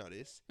 right? You know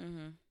this.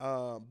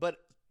 But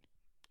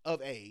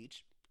of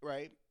age,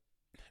 right?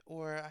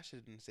 Or I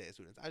shouldn't say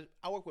students.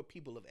 I work with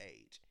people of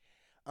age.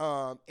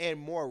 And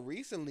more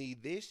recently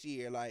this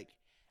year, like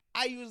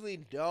I usually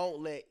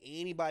don't let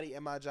anybody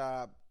in my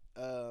job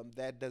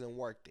that doesn't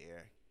work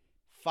there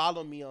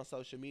follow me on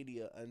social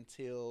media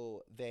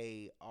until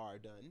they are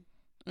done,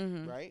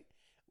 Mhm. right?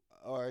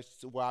 Or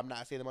well, I'm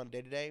not seeing them on a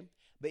day to day.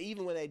 But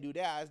even when they do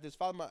that, I just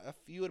follow a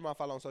few of them I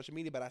follow on social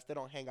media, but I still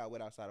don't hang out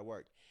with outside of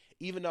work,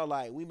 even though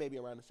like we may be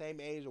around the same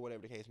age or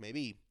whatever the case may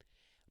be.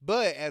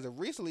 But as of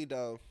recently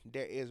though,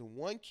 there is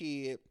one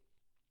kid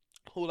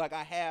who like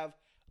I have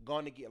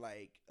gone to get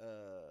like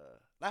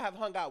I have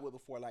hung out with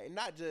before, like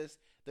not just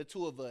the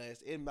two of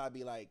us. It might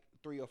be like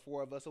three or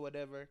four of us or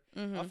whatever. A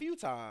Mhm. few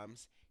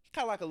times. He's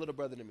kind of like a little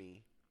brother to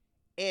me.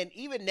 And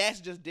even that's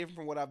just different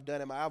from what I've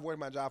done. I've worked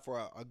my job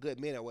for a good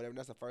minute or whatever.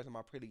 That's the first time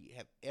I pretty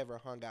have ever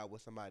hung out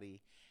with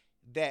somebody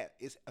that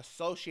is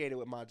associated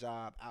with my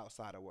job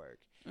outside of work.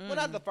 Well,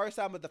 not the Mm. first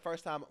time, but the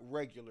first time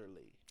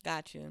regularly.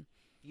 Got you.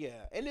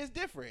 Yeah, and it's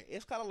different.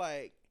 It's kind of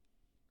like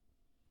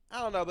I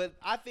don't know, but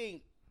I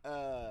think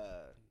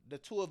the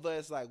two of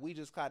us like we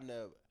just kind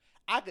of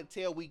I could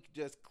tell we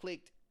just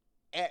clicked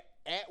at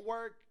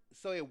work,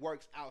 so it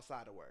works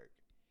outside of work.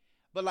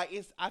 But like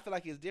it's, I feel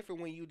like it's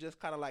different when you just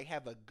kind of like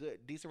have a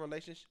good, decent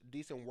relationship,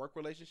 decent work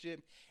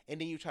relationship, and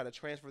then you try to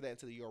transfer that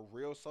into your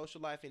real social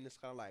life, and it's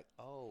kind of like,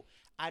 oh,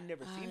 I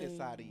never seen this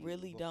side of you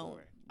really don't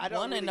before. I don't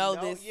want to really know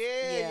know. this. Yeah,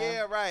 Yeah.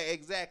 yeah, right,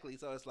 exactly.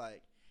 So it's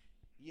like,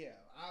 yeah,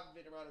 I've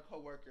been around a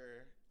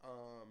coworker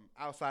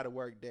outside of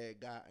work that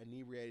got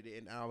inebriated,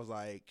 and I was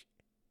like,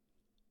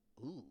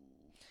 ooh,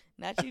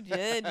 Not you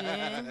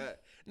judging.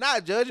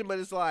 not judging, but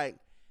it's like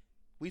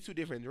we two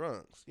different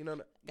drunks, you know.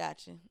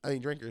 Gotcha. I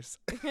mean drinkers.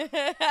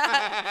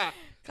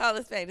 Call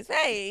a spade a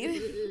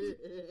spade.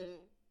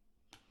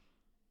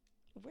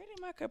 Where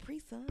did my Capri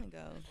Sun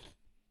go?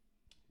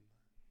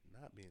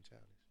 Not being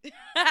childish.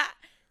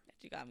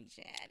 You got me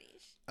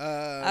childish.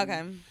 Okay.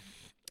 Okay.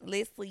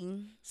 Let's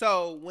see.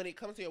 So when it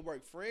comes to your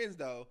work friends,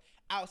 though,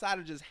 outside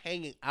of just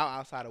hanging out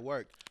outside of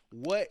work,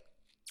 what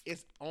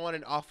is on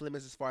and off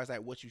limits as far as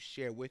like what you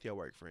share with your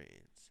work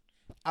friends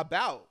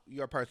about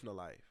your personal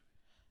life?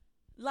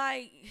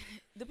 Like,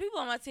 the people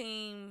on my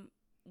team,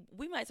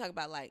 we might talk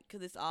about, like,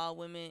 because it's all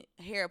women,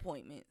 hair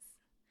appointments.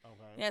 Okay.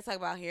 Yeah, talk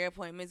about hair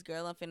appointments.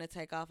 Girl, I'm finna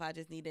take off. I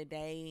just need a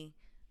day.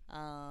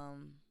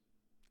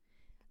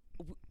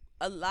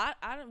 A lot.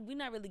 We're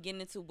not really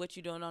getting into what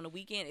you're doing on the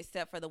weekend,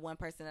 except for the one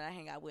person that I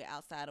hang out with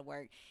outside of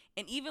work.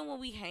 And even when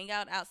we hang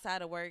out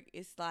outside of work,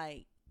 it's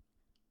like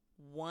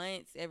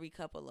once every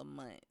couple of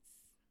months.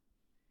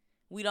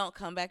 We don't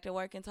come back to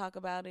work and talk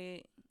about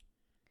it.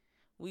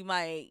 We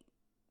might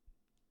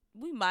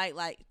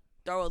like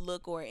throw a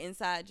look or an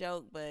inside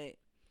joke, but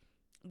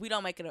we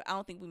don't make it. I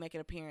don't think we make it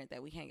apparent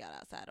that we hang out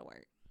outside of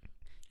work.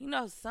 You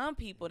know, some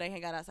people they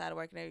hang out outside of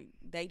work and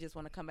they just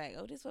want to come back.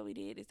 Oh, this is what we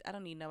did. I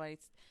don't need nobody.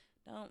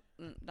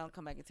 Don't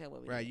come back and tell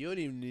what we did. Right. You don't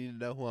even need to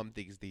know who I'm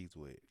thinking thieves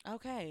with.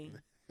 Okay.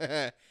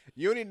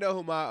 You don't even know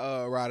who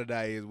my ride or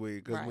die is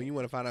with, because Right. when you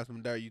want to find out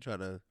some dirt, you trying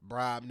to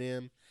bribe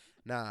them.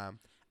 Nah,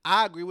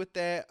 I agree with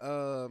that.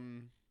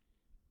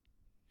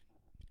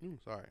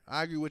 Sorry,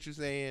 I agree with what you're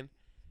saying.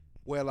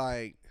 Where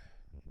like,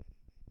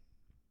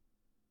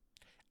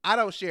 I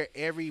don't share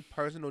every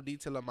personal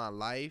detail of my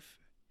life.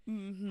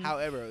 Mm-hmm.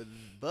 However,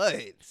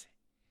 but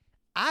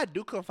I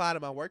do confide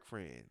in my work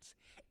friends,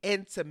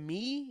 and to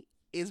me,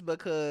 it's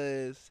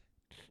because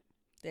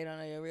They don't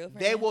know your real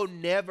friends. they will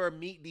never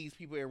meet these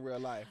people in real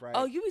life, right?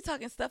 Oh, you be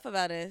talking stuff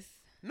about us.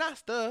 Not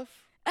stuff.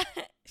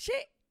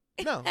 Shit.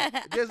 No,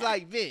 just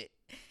like vent.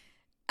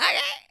 Okay.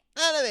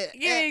 None of it.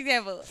 Give me an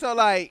example. So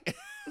like,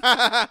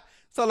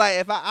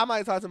 if I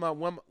might talk to my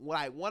one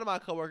of my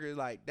coworkers,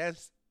 like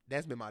that's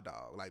been my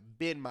dog, like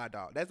been my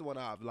dog. That's the one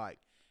I've like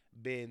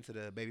been to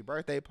the baby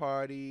birthday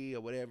party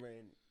or whatever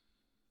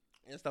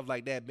and stuff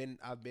like that.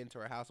 I've been to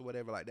her house or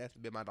whatever. Like that's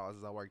been my dog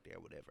since I worked there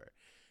or whatever.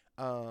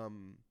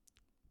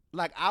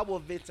 Like I will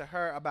vent to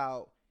her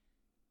about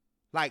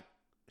like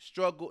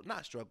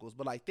not struggles,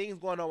 but like things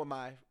going on with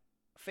my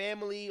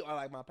family or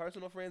like my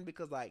personal friends,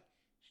 because like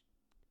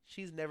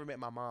she's never met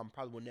my mom,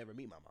 probably will never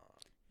meet my mom.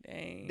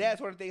 Dang. That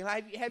sort of thing.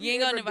 Have you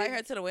ain't gonna invite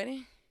her to the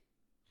wedding?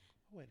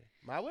 Wedding?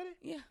 My wedding?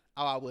 Yeah.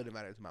 Oh, I would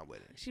invite her to my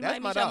wedding. She That's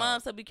might my meet your dog. mom,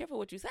 so be careful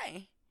what you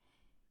say.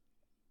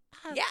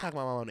 I Yeah. talk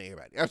my mom to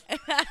everybody.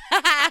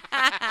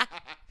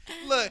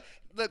 look,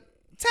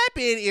 tap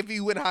in if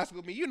you went to high school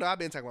with me. You know I've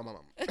been talking about my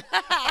mom.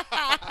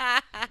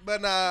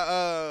 But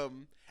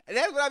and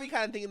that's what I be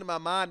kind of thinking in my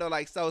mind though.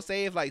 Like, so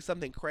say if like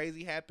something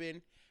crazy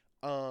happened,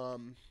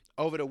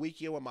 over the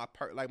weekend with my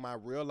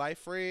real life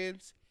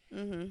friends,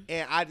 Mm-hmm.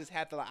 and I just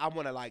have to I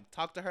want to like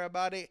talk to her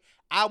about it.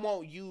 I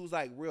won't use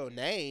like real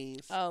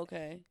names. Oh,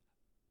 okay.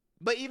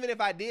 But even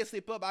if I did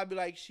slip up, I'd be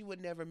like, she would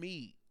never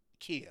meet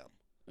Kim.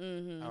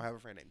 Mm-hmm. I don't have a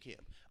friend named Kim,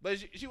 but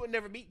she would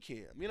never meet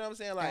Kim. You know what I'm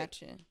saying? Like,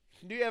 Gotcha.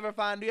 do you ever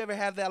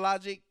have that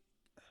logic?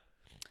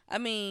 I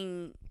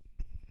mean,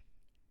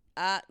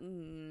 I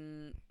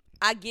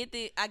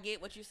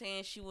get what you're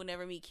saying. She will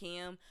never meet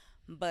Kim,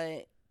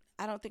 but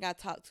I don't think I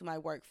talk to my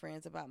work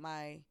friends about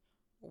my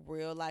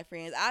real life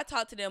friends. I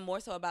talk to them more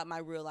so about my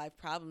real life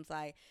problems,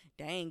 like,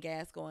 dang,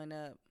 gas going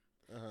up.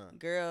 Uh-huh.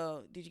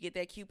 Girl, did you get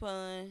that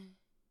coupon?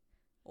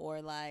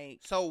 or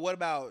like, So what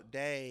about,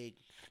 dang,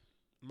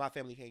 my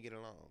family can't get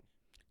along?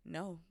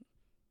 no,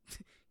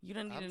 you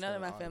don't need I'm to know that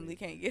telling my all family these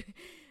can't niggas. get.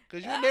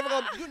 Cause you're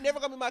never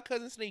gonna be my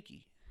cousin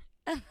Sneaky.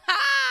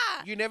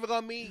 You're never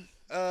gonna meet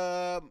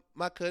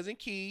my cousin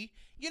Key.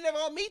 You're never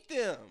gonna meet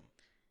them.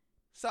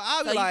 So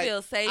So you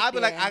feel safe I'll be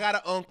like, there. I got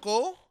an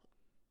uncle,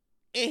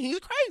 and he's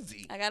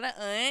crazy. I got an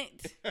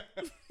aunt.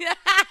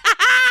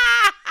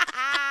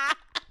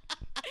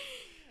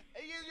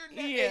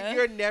 And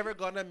you're never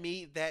gonna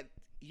meet that.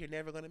 You're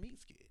never gonna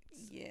meet Skids.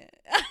 Yeah.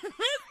 So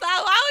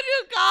why would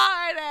you call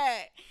her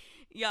that?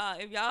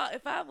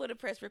 If I would have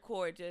pressed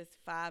record just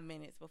 5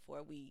 minutes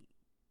before we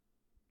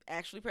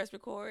actually press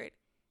record,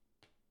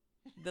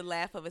 the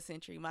laugh of a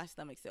century, my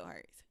stomach still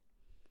hurts.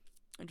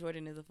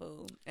 Jordan is a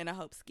fool, and I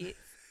hope Skits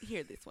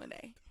hear this one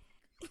day.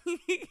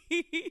 You're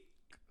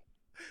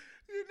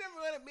never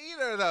gonna meet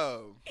her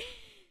though.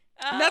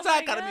 Oh, That's how I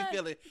my kind of God. be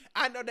feeling.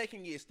 I know they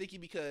can get sticky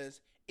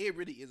because it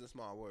really is a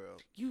small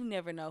world. You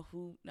never know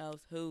who knows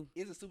who.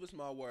 It's a super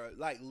small world.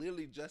 Like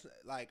literally, just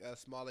like a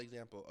small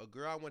example, a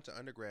girl I went to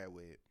undergrad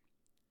with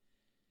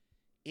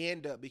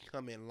end up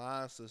becoming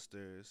line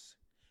sisters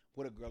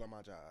with a girl on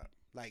my job,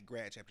 like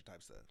grad chapter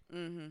type stuff.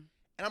 Mm-hmm.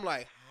 And I'm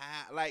like,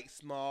 like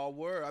small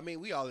world. I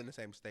mean, we all in the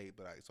same state,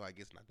 but so I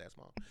guess not that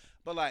small.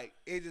 But like,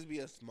 it just be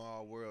a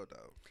small world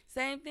though.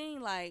 Same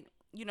thing, like,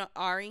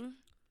 Ari.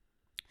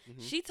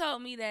 Mm-hmm. She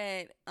told me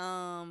that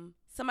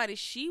somebody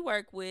she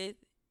worked with,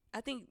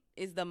 I think,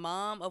 is the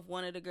mom of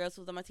one of the girls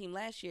who was on my team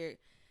last year.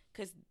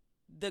 Because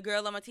the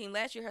girl on my team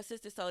last year, her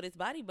sister sold this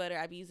body butter.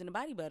 I be using the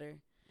body butter.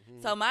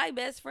 Mm-hmm. So my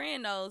best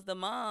friend knows the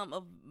mom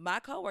of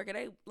my coworker.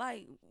 They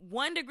like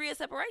 1 degree of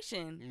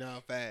separation.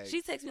 No, facts.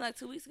 She texted me like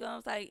 2 weeks ago. I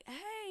was like,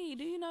 hey,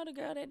 do you know the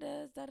girl that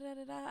does da da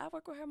da da? I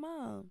work with her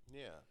mom.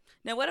 Yeah.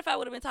 Now, what if I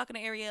would have been talking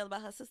to Ariel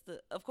about her sister?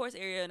 Of course,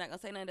 Ariel not gonna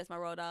say nothing. That's my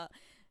road dog.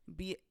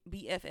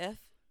 BFF.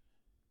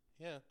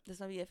 Yeah.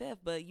 That's my BFF.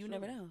 But you True.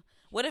 never know.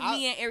 What if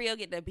me and Ariel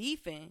get the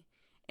beefing,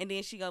 and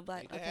then she go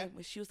like, okay,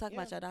 well, she was talking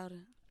about your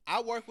daughter.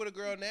 I work with a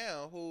girl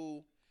now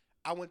who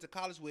I went to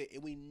college with,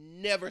 and we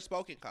never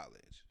spoke in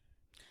college.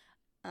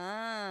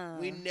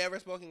 We never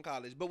spoke in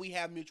college, but we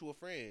have mutual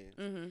friends.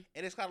 Mm-hmm.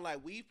 And it's kind of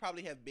like we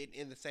probably have been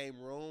in the same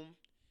room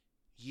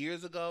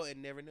years ago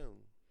and never knew.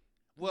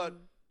 Well,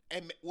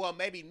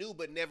 maybe knew,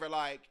 but never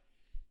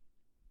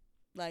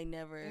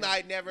never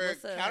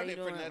counted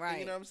for nothing. Right.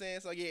 You know what I'm saying?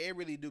 So yeah, it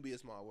really do be a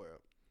small world.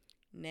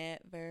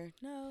 Never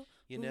know.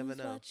 You never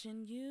know.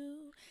 Watching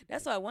you.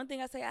 That's why one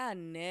thing I say, I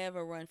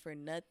never run for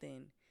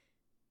nothing.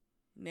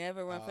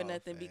 Never run for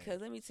nothing,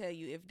 because let me tell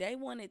you, if they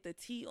wanted the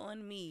tea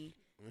on me,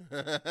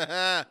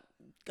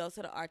 go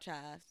to the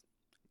archives.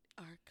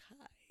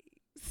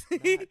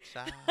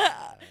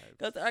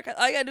 Go to archives.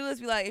 All you gotta do is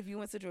be like, if you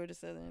went to Georgia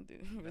Southern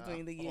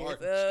between the years,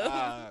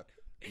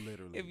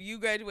 literally. if you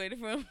graduated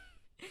from,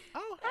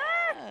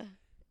 I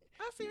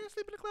see her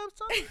sleep in the club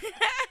too.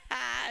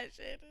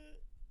 Shit.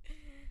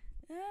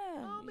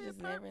 You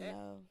just never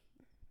know.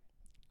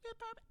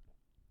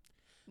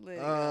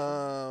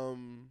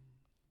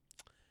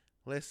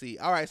 Let's see.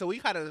 All right, so we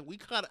kind of.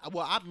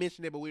 Well, I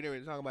mentioned it, but we didn't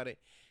really talk about it.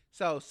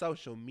 So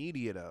social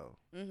media though,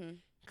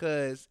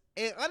 because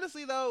and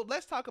honestly though,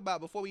 let's talk about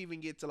before we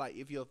even get to like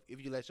if you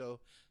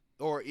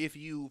if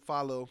you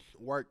follow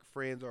work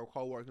friends or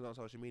coworkers on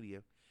social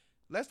media.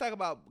 Let's talk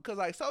about, because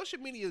like social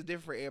media is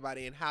different for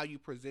everybody, and how you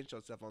present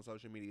yourself on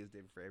social media is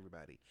different for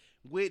everybody,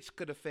 which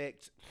could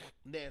affect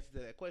the answer to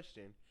that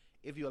question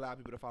if you allow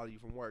people to follow you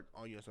from work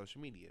on your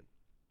social media.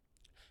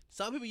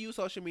 Some people use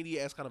social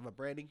media as kind of a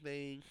branding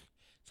thing.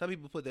 Some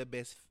people put their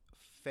best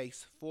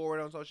face forward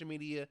on social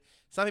media.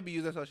 Some people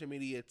use their social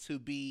media to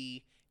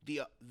be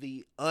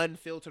the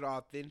unfiltered,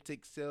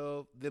 authentic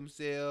self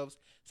themselves.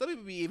 Some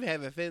people be even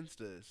having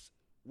Finstas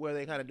where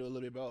they kind of do a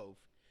little bit both.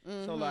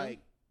 Mm-hmm. So like,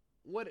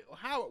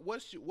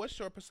 what's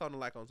your persona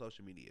like on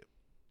social media?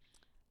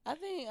 I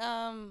think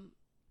on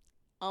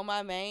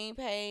my main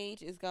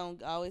page is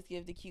gonna always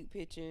give the cute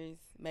pictures,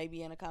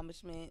 maybe an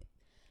accomplishment,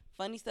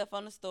 funny stuff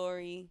on the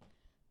story.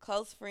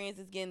 Close friends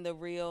is getting the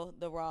real,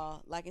 the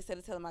raw. Like, instead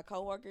of telling my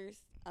coworkers,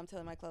 I'm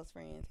telling my close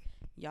friends,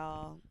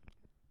 y'all,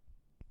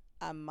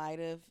 I might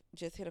have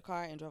just hit a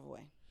car and drove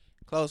away.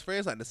 Close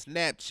friends like the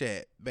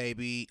Snapchat,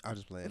 baby. I'm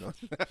just playing on.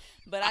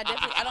 But I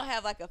don't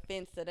have like a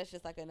Finsta. That's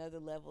just like another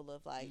level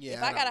of like,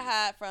 if I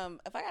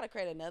gotta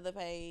create another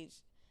page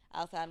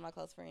outside of my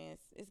close friends,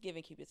 it's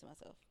giving Cupid to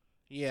myself.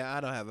 Yeah,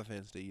 I don't have a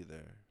Finsta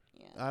either.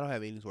 Yeah. I don't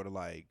have any sort of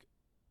like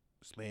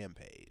spam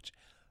page.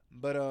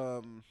 But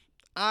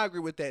I agree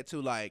with that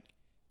too. Like,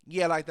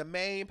 yeah, like the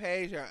main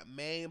page or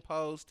main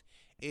post,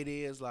 it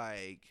is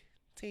like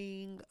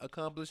ting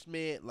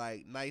accomplishment,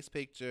 like nice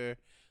picture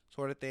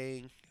sort of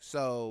thing.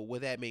 So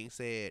with that being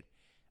said,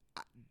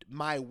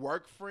 my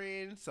work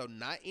friends, so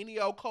not any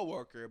old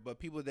coworker, but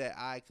people that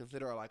I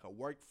consider like a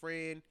work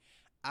friend,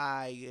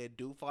 I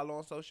do follow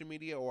on social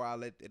media, or I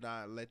let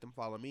them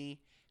follow me.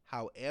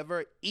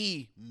 However,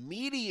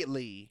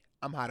 immediately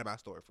I'm hiding my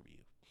story from you.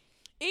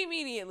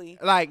 Immediately.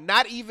 Like,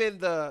 not even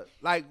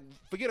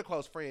forget a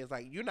close friends.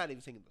 Like, you're not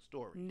even seeing the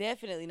story.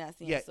 Definitely not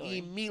seeing the story.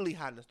 Yeah, immediately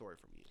hiding the story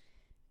from you.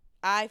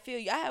 I feel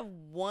you. I have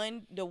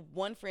the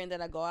one friend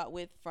that I go out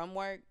with from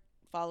work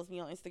follows me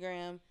on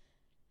Instagram.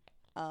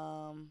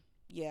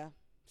 Yeah,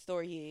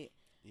 story head.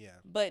 Yeah.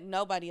 But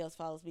nobody else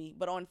follows me.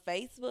 But on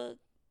Facebook,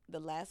 the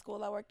last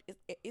school I worked,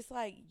 it's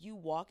like you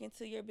walk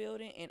into your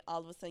building and all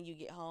of a sudden you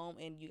get home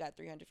and you got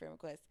 300 friend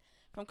requests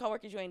from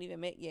coworkers you ain't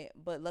even met yet.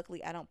 But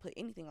luckily, I don't put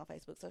anything on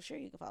Facebook, so sure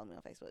you can follow me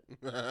on Facebook.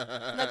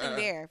 There's nothing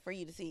there for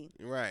you to see.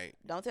 Right.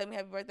 Don't tell me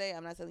happy birthday.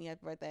 I'm not telling you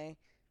happy birthday.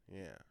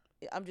 Yeah.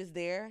 I'm just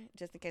there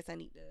just in case I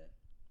need to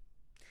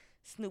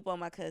snoop on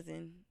my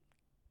cousin,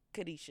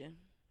 Kadisha.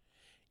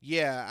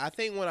 Yeah, I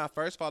think when I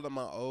first followed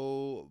my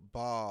old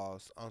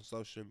boss on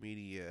social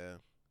media,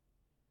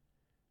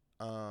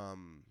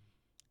 um,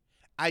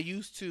 I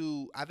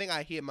think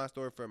I hid my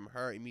story from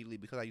her immediately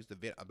because I used to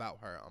vent about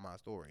her on my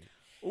story.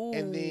 Ooh.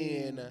 And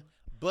then,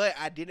 but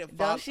I didn't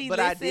follow, Don't she but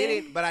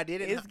listen? I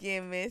didn't. It's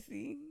getting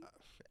messy.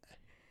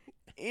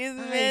 It's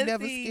I messy. ain't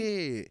never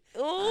scared.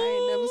 Ooh. I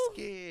ain't never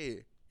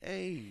scared.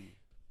 Hey.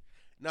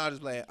 No, I'm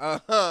just playing.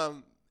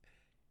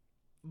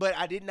 But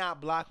I did not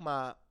block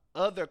my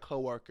other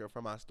coworker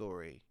from my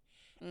story.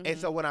 Mm-hmm. And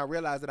so when I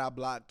realized that I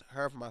blocked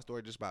her from my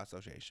story just by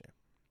association.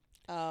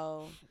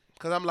 Oh.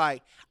 Because I'm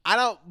like, I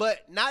don't,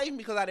 but not even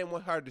because I didn't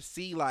want her to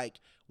see like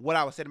what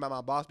I was saying about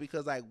my boss,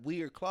 because like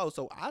we are close.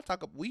 So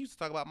we used to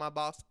talk about my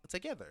boss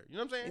together. You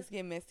know what I'm saying? It's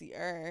getting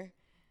messier.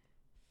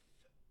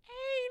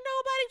 Ain't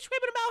nobody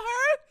tripping about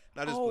her.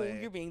 No, just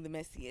playing. You're being the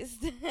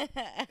messiest.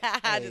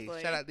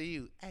 Hey, shout out to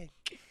you. Hey,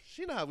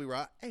 she know how we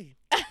rock. Hey.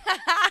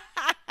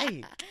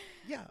 Hey.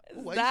 Yeah.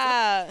 Ooh,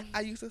 Stop.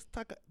 I used to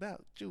talk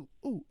about you.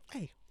 Ooh,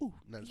 hey, ooh.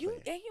 No, just You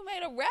playing. and you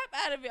made a rap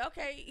out of it,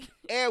 okay?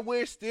 And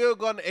we're still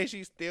gonna, and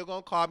she's still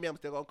gonna call me. I'm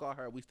still gonna call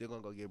her. We still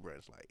gonna go get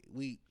brunch. Like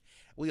we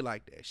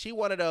like that. She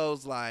one of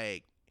those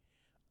like,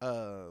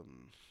 what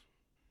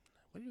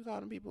do you call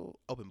them people?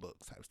 Open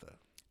books type stuff.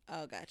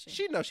 Oh, gotcha.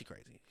 She knows she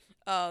crazy.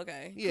 Oh,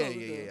 okay. Yeah,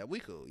 cool, yeah. We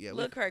cool. Yeah,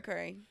 Look,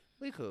 cray.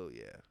 We cool.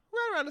 Yeah,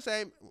 right around the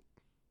same.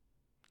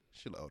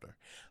 She older,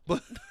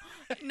 but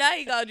now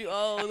he called you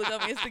old. Look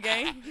up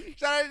Instagram.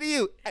 shout out to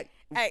you. Hey.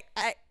 Hey.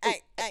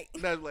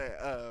 That's like,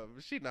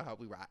 she know how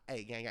we rock.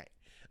 Hey, gang.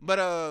 But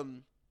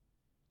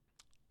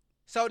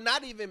so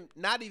not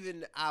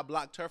even I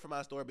blocked her from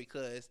my story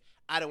because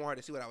I didn't want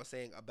her to see what I was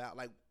saying about,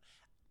 like,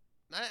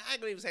 I ain't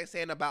gonna even say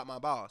saying about my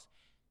boss.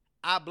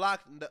 I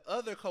blocked the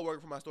other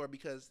coworker from my story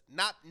because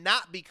not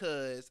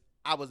because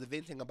I was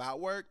venting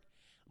about work,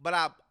 but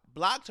I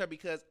blocked her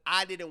because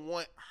I didn't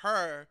want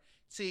her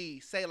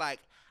to say like,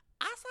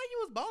 I saw you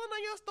was balling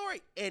on your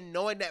story, and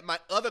knowing that my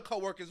other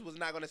coworkers was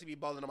not gonna see me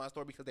balling on my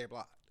story because they're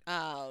blocked.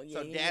 Oh, yeah.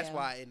 So that's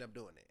why I end up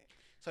doing it.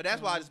 So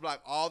that's why I just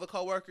block all the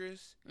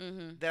coworkers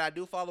that I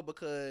do follow,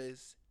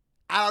 because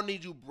I don't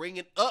need you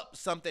bringing up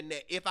something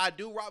that if I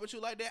do rock with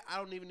you like that, I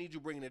don't even need you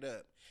bringing it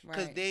up.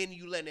 Because then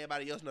you letting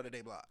everybody else know that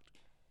they blocked.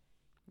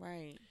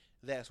 Right.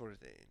 That sort of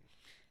thing.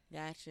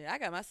 Gotcha. I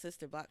got my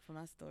sister blocked for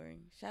my story.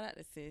 Shout out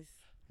to sis.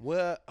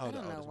 Well, I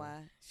don't know why.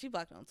 One. She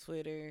blocked on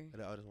Twitter.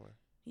 The oldest one.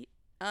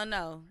 Oh,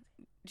 no.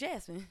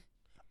 Jasmine.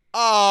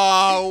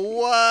 Oh,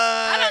 what?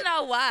 I don't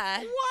know why.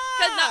 Why?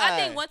 Because no, I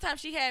think one time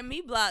she had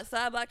me blocked, so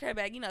I blocked her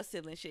back. You know,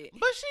 sibling shit.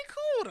 But she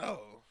cool,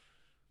 though.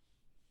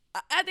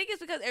 I think it's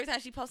because every time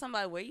she posts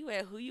somebody, where you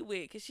at, who you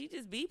with, because she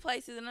just be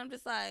places, and I'm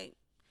just like,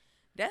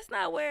 that's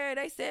not where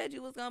they said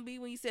you was going to be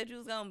when you said you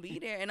was going to be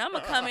there. And I'm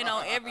going to comment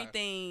on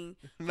everything.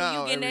 Who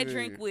you getting that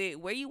drink with?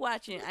 Where you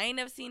watching? I ain't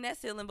never seen that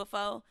ceiling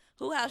before.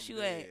 Who house you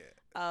at?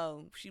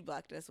 Oh, she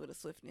blocked us with a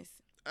swiftness.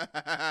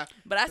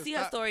 But I see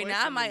her story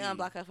now. I might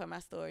unblock her for my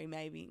story,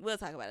 maybe. We'll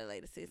talk about it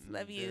later, sis.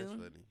 Love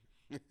you.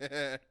 That's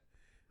funny.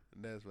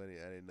 That's funny.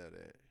 I didn't know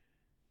that.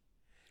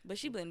 But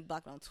she been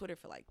blocked on Twitter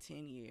for like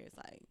 10 years.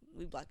 Like,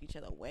 we blocked each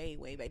other way,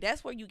 way back.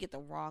 That's where you get the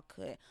raw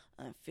cut,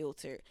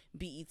 unfiltered,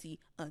 BET,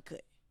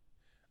 uncut.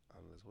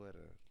 On the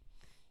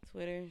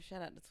Twitter.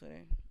 Shout out to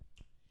Twitter.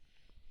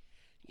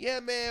 Yeah,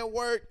 man.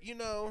 Work, you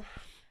know.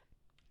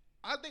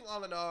 I think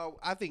all in all,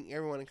 I think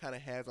everyone kind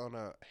of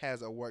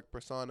has a work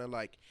persona.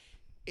 Like,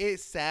 it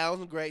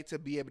sounds great to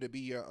be able to be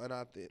your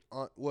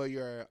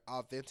your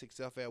authentic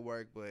self at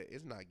work, but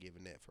it's not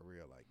giving that for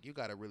real. Like, you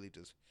gotta really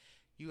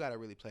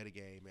play the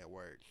game at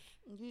work.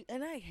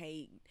 And I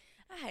hate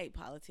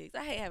politics.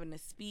 I hate having to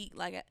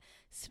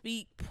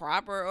speak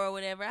proper or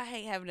whatever. I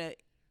hate having to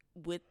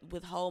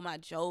withhold my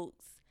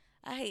jokes.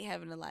 I hate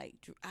having to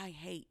I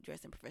hate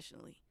dressing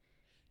professionally.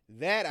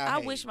 That I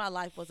wish my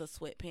life was a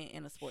sweatpant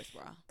and a sports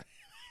bra.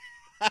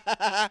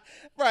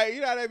 Right, you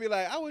know what I mean?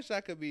 Like, I wish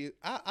I could be.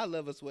 I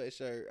love a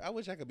sweatshirt. I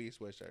wish I could be a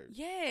sweatshirt.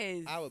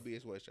 Yes, I would be a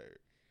sweatshirt.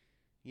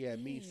 Yeah,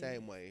 me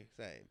same way,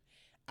 same.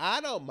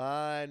 I don't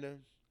mind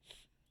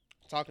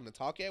talking to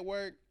talk at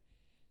work.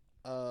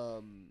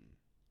 I'll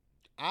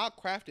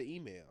craft an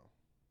email.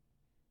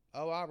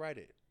 Oh, I'll write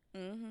it.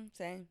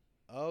 Same.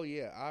 Oh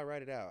yeah, I'll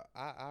write it out.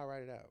 I'll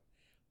write it out.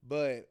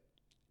 But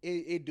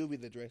it do be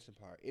the dressing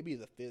part. It be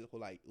the physical,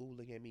 like, ooh,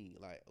 look at me.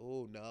 Like,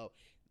 oh no.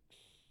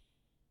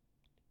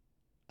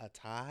 A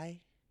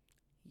tie?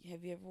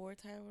 Have you ever wore a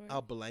tie?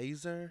 A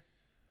blazer?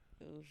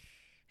 Oof.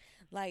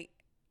 Like,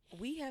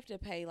 we have to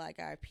pay like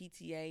our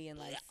PTA and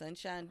like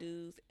sunshine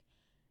dues,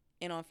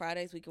 and on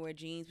Fridays we can wear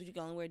jeans, but you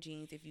can only wear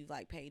jeans if you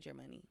like paid your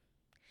money.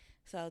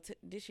 So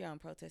this year I'm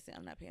protesting.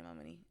 I'm not paying my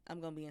money. I'm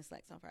gonna be in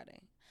slacks on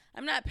Friday.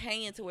 I'm not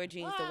paying to wear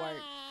jeans to work.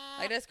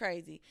 Like, that's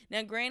crazy.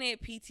 Now,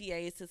 granted,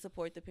 PTA is to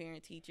support the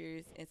parent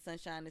teachers, and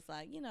sunshine is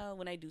like,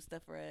 when they do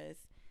stuff for us.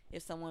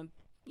 If someone,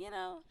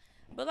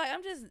 but like,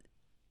 I'm just,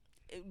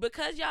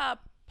 because y'all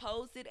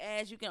posted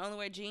as you can only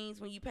wear jeans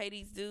when you pay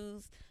these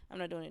dues, I'm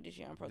not doing it this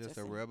year. I'm protesting.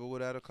 Just a rebel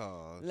without a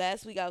cause.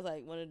 Last week I was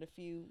like one of the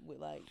few with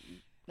like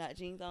not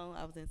jeans on.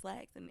 I was in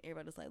slacks and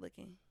everybody was like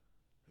looking.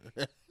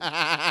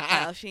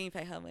 No, she ain't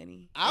pay her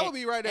money. I would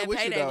be right there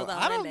with you though.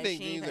 I don't Monday.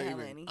 think jeans are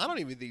even. I don't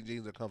even think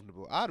jeans are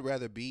comfortable. I'd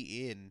rather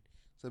be in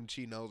some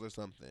chinos or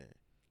something,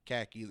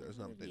 khakis or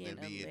something, than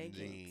be in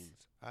jeans.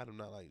 I do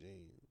not like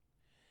jeans.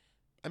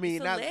 I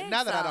mean, not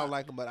that I don't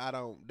like them, but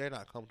they're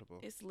not comfortable.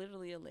 It's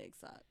literally a leg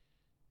sock.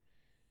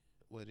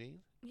 What,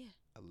 jeans? Yeah.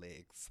 A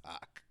leg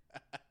sock.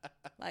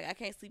 Like, I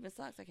can't sleep in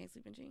socks. I can't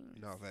sleep in jeans.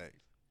 No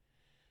facts.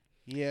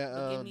 Yeah.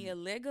 But give me a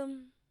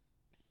leggum.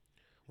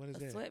 What is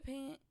that? A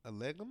sweatpant. A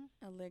leggum?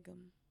 A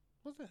leggum.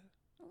 What's that?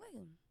 A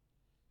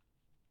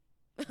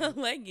leggum. A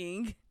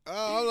legging.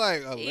 Oh, I'm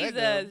like, a leggum.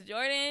 Jesus,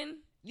 Jordan.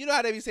 You know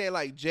how they be saying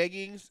like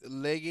jeggings,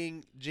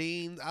 legging,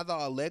 jeans? I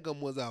thought a leggum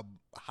was a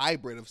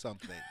hybrid of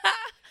something.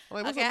 I'm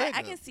like, what's a leggum?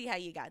 I can see how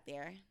you got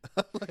there.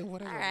 Like,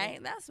 what is all right,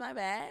 that's my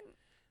bad.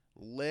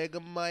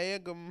 Leggum, my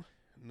eggum.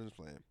 I'm just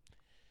playing.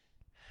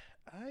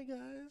 All right,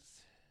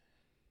 guys.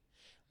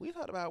 We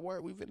thought about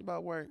work. We've been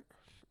about work.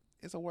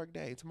 It's a work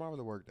day. Tomorrow's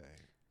a work day.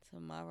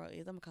 Tomorrow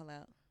is. I'm going to call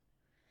out.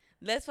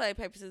 Let's play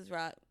paper, scissors,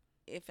 rock.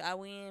 If I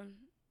win,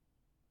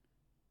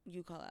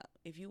 you call out.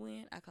 If you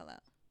win, I call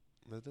out.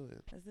 Let's do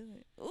it.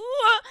 Ooh,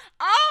 oh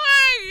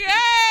my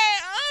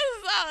God. I'm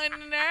so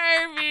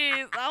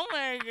nervous. Oh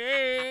my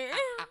God.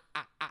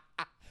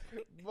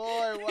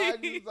 Boy, why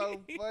are you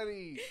so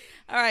funny?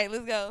 All right,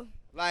 let's go.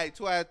 Like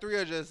 2 out of 3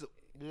 or just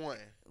one?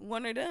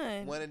 One or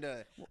done. One and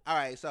done. All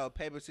right, so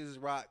paper, scissors,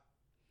 rock.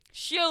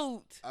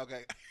 Shoot.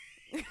 Okay.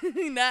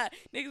 Nah,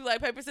 niggas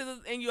like paper, scissors,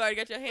 and you already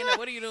got your hand up.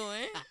 What are you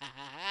doing?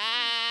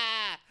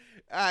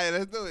 All right,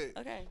 let's do it.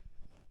 Okay.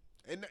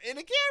 In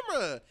the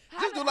camera.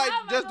 Just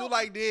do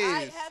like this.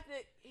 I have to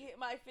hit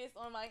my fist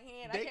on my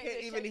hand. They I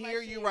can't even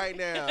hear you shit. right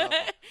now.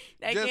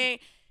 They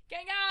can't.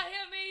 Can y'all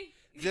hear me?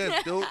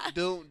 Just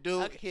do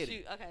okay, hit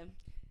shoot. it. Okay.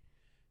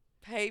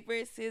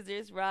 Paper,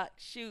 scissors, rock,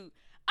 shoot.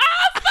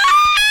 Oh, fuck!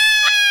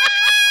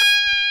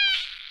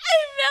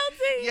 I'm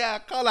melting. Yeah,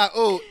 call out.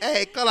 Oh,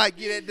 hey, call out.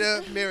 Get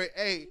that dub mirror.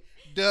 Hey,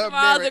 dub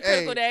Tomorrow's mirror. a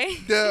critical day.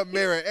 Dub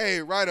mirror. Hey,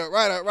 right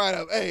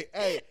up. Hey.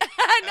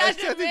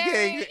 Not your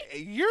Mary.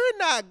 You're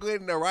not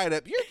good in the write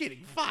up. You're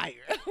getting fired.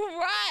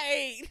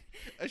 Right.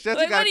 Wait,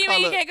 what do you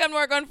mean you can't come to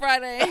work on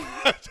Friday?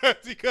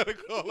 You gotta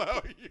call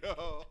out,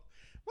 yo.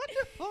 What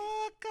the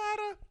fuck,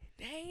 gotta?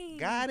 Dang.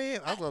 Got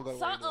it. I'm gonna go.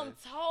 Something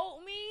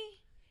told me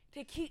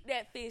to keep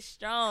that fist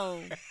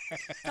strong.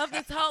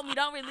 Something told me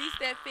don't release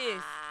that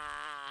fist.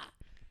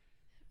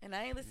 And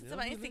I ain't listened to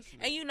my instinct.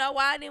 And you know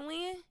why I didn't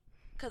win?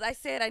 Because I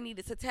said I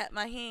needed to tap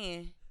my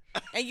hand.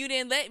 And you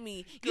didn't let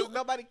me. Because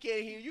nobody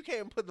can hear you. You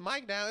can't put the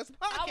mic down. It's a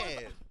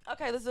podcast.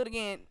 Okay, let's do it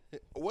again.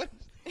 What?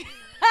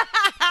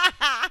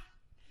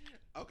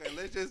 Okay,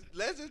 let's just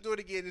do it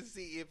again and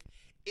see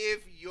if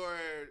your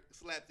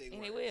slap thing works.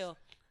 And it will.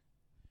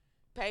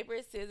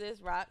 Paper,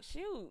 scissors, rock,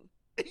 shoot.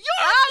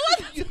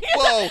 Whoa!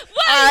 All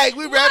right,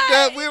 we wrapped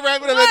up. We're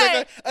wrapping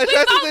up.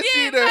 Ashanti's a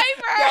cheater.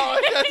 No,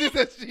 Ashanti's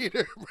a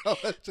cheater, bro.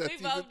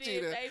 Ashanti's a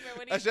cheater.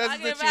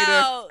 Ashanti's a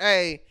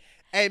cheater.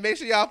 Hey, make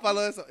sure y'all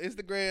follow us on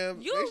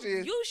Instagram.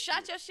 You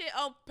shot your shit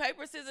on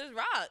paper, scissors,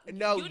 rock.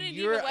 No, you didn't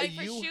even wait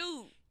for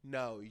shoot.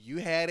 No, you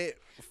had it.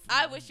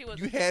 I wish it was.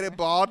 You had it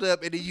balled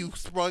up and then you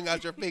sprung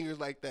out your fingers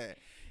like that.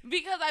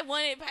 Because I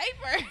wanted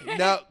paper.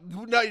 No,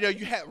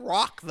 you had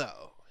rock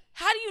though.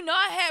 How do you know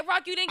I had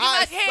rock? You didn't give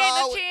my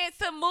hand a chance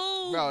to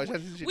move. Bro,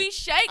 we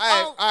shake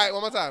all right,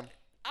 one more time.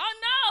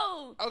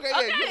 Oh no. Okay,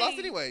 yeah, you lost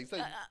anyway. So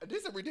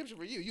this is a redemption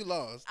for you. You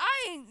lost.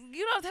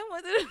 You don't tell me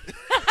what to do.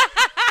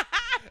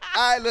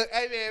 All right, look,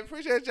 hey man,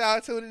 appreciate y'all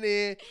tuning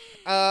in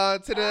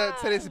to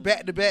this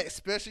back to back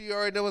special. You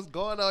already know what's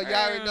going on. Y'all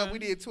already know we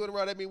did 2 in a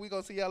row. That means we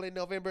gonna see y'all in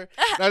November.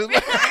 I'm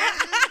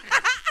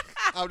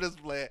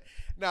just playing.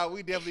 No,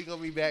 we definitely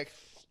gonna be back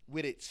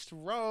with it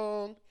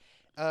strong.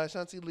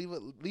 Shanti,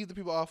 leave the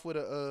people off with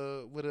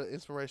an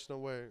inspirational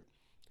word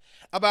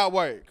about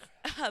work.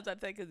 I was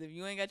about to say, because if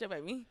you ain't got your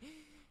baby.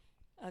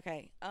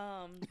 Okay.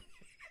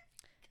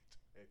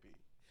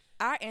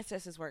 Our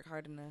ancestors worked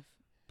hard enough.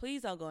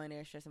 Please don't go in there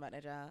and stress about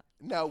that job.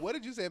 No, what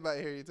did you say about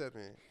Harriet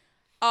Tubman?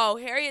 Oh,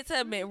 Harriet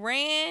Tubman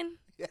ran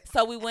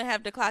so we wouldn't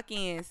have to clock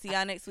in. See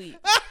y'all next week.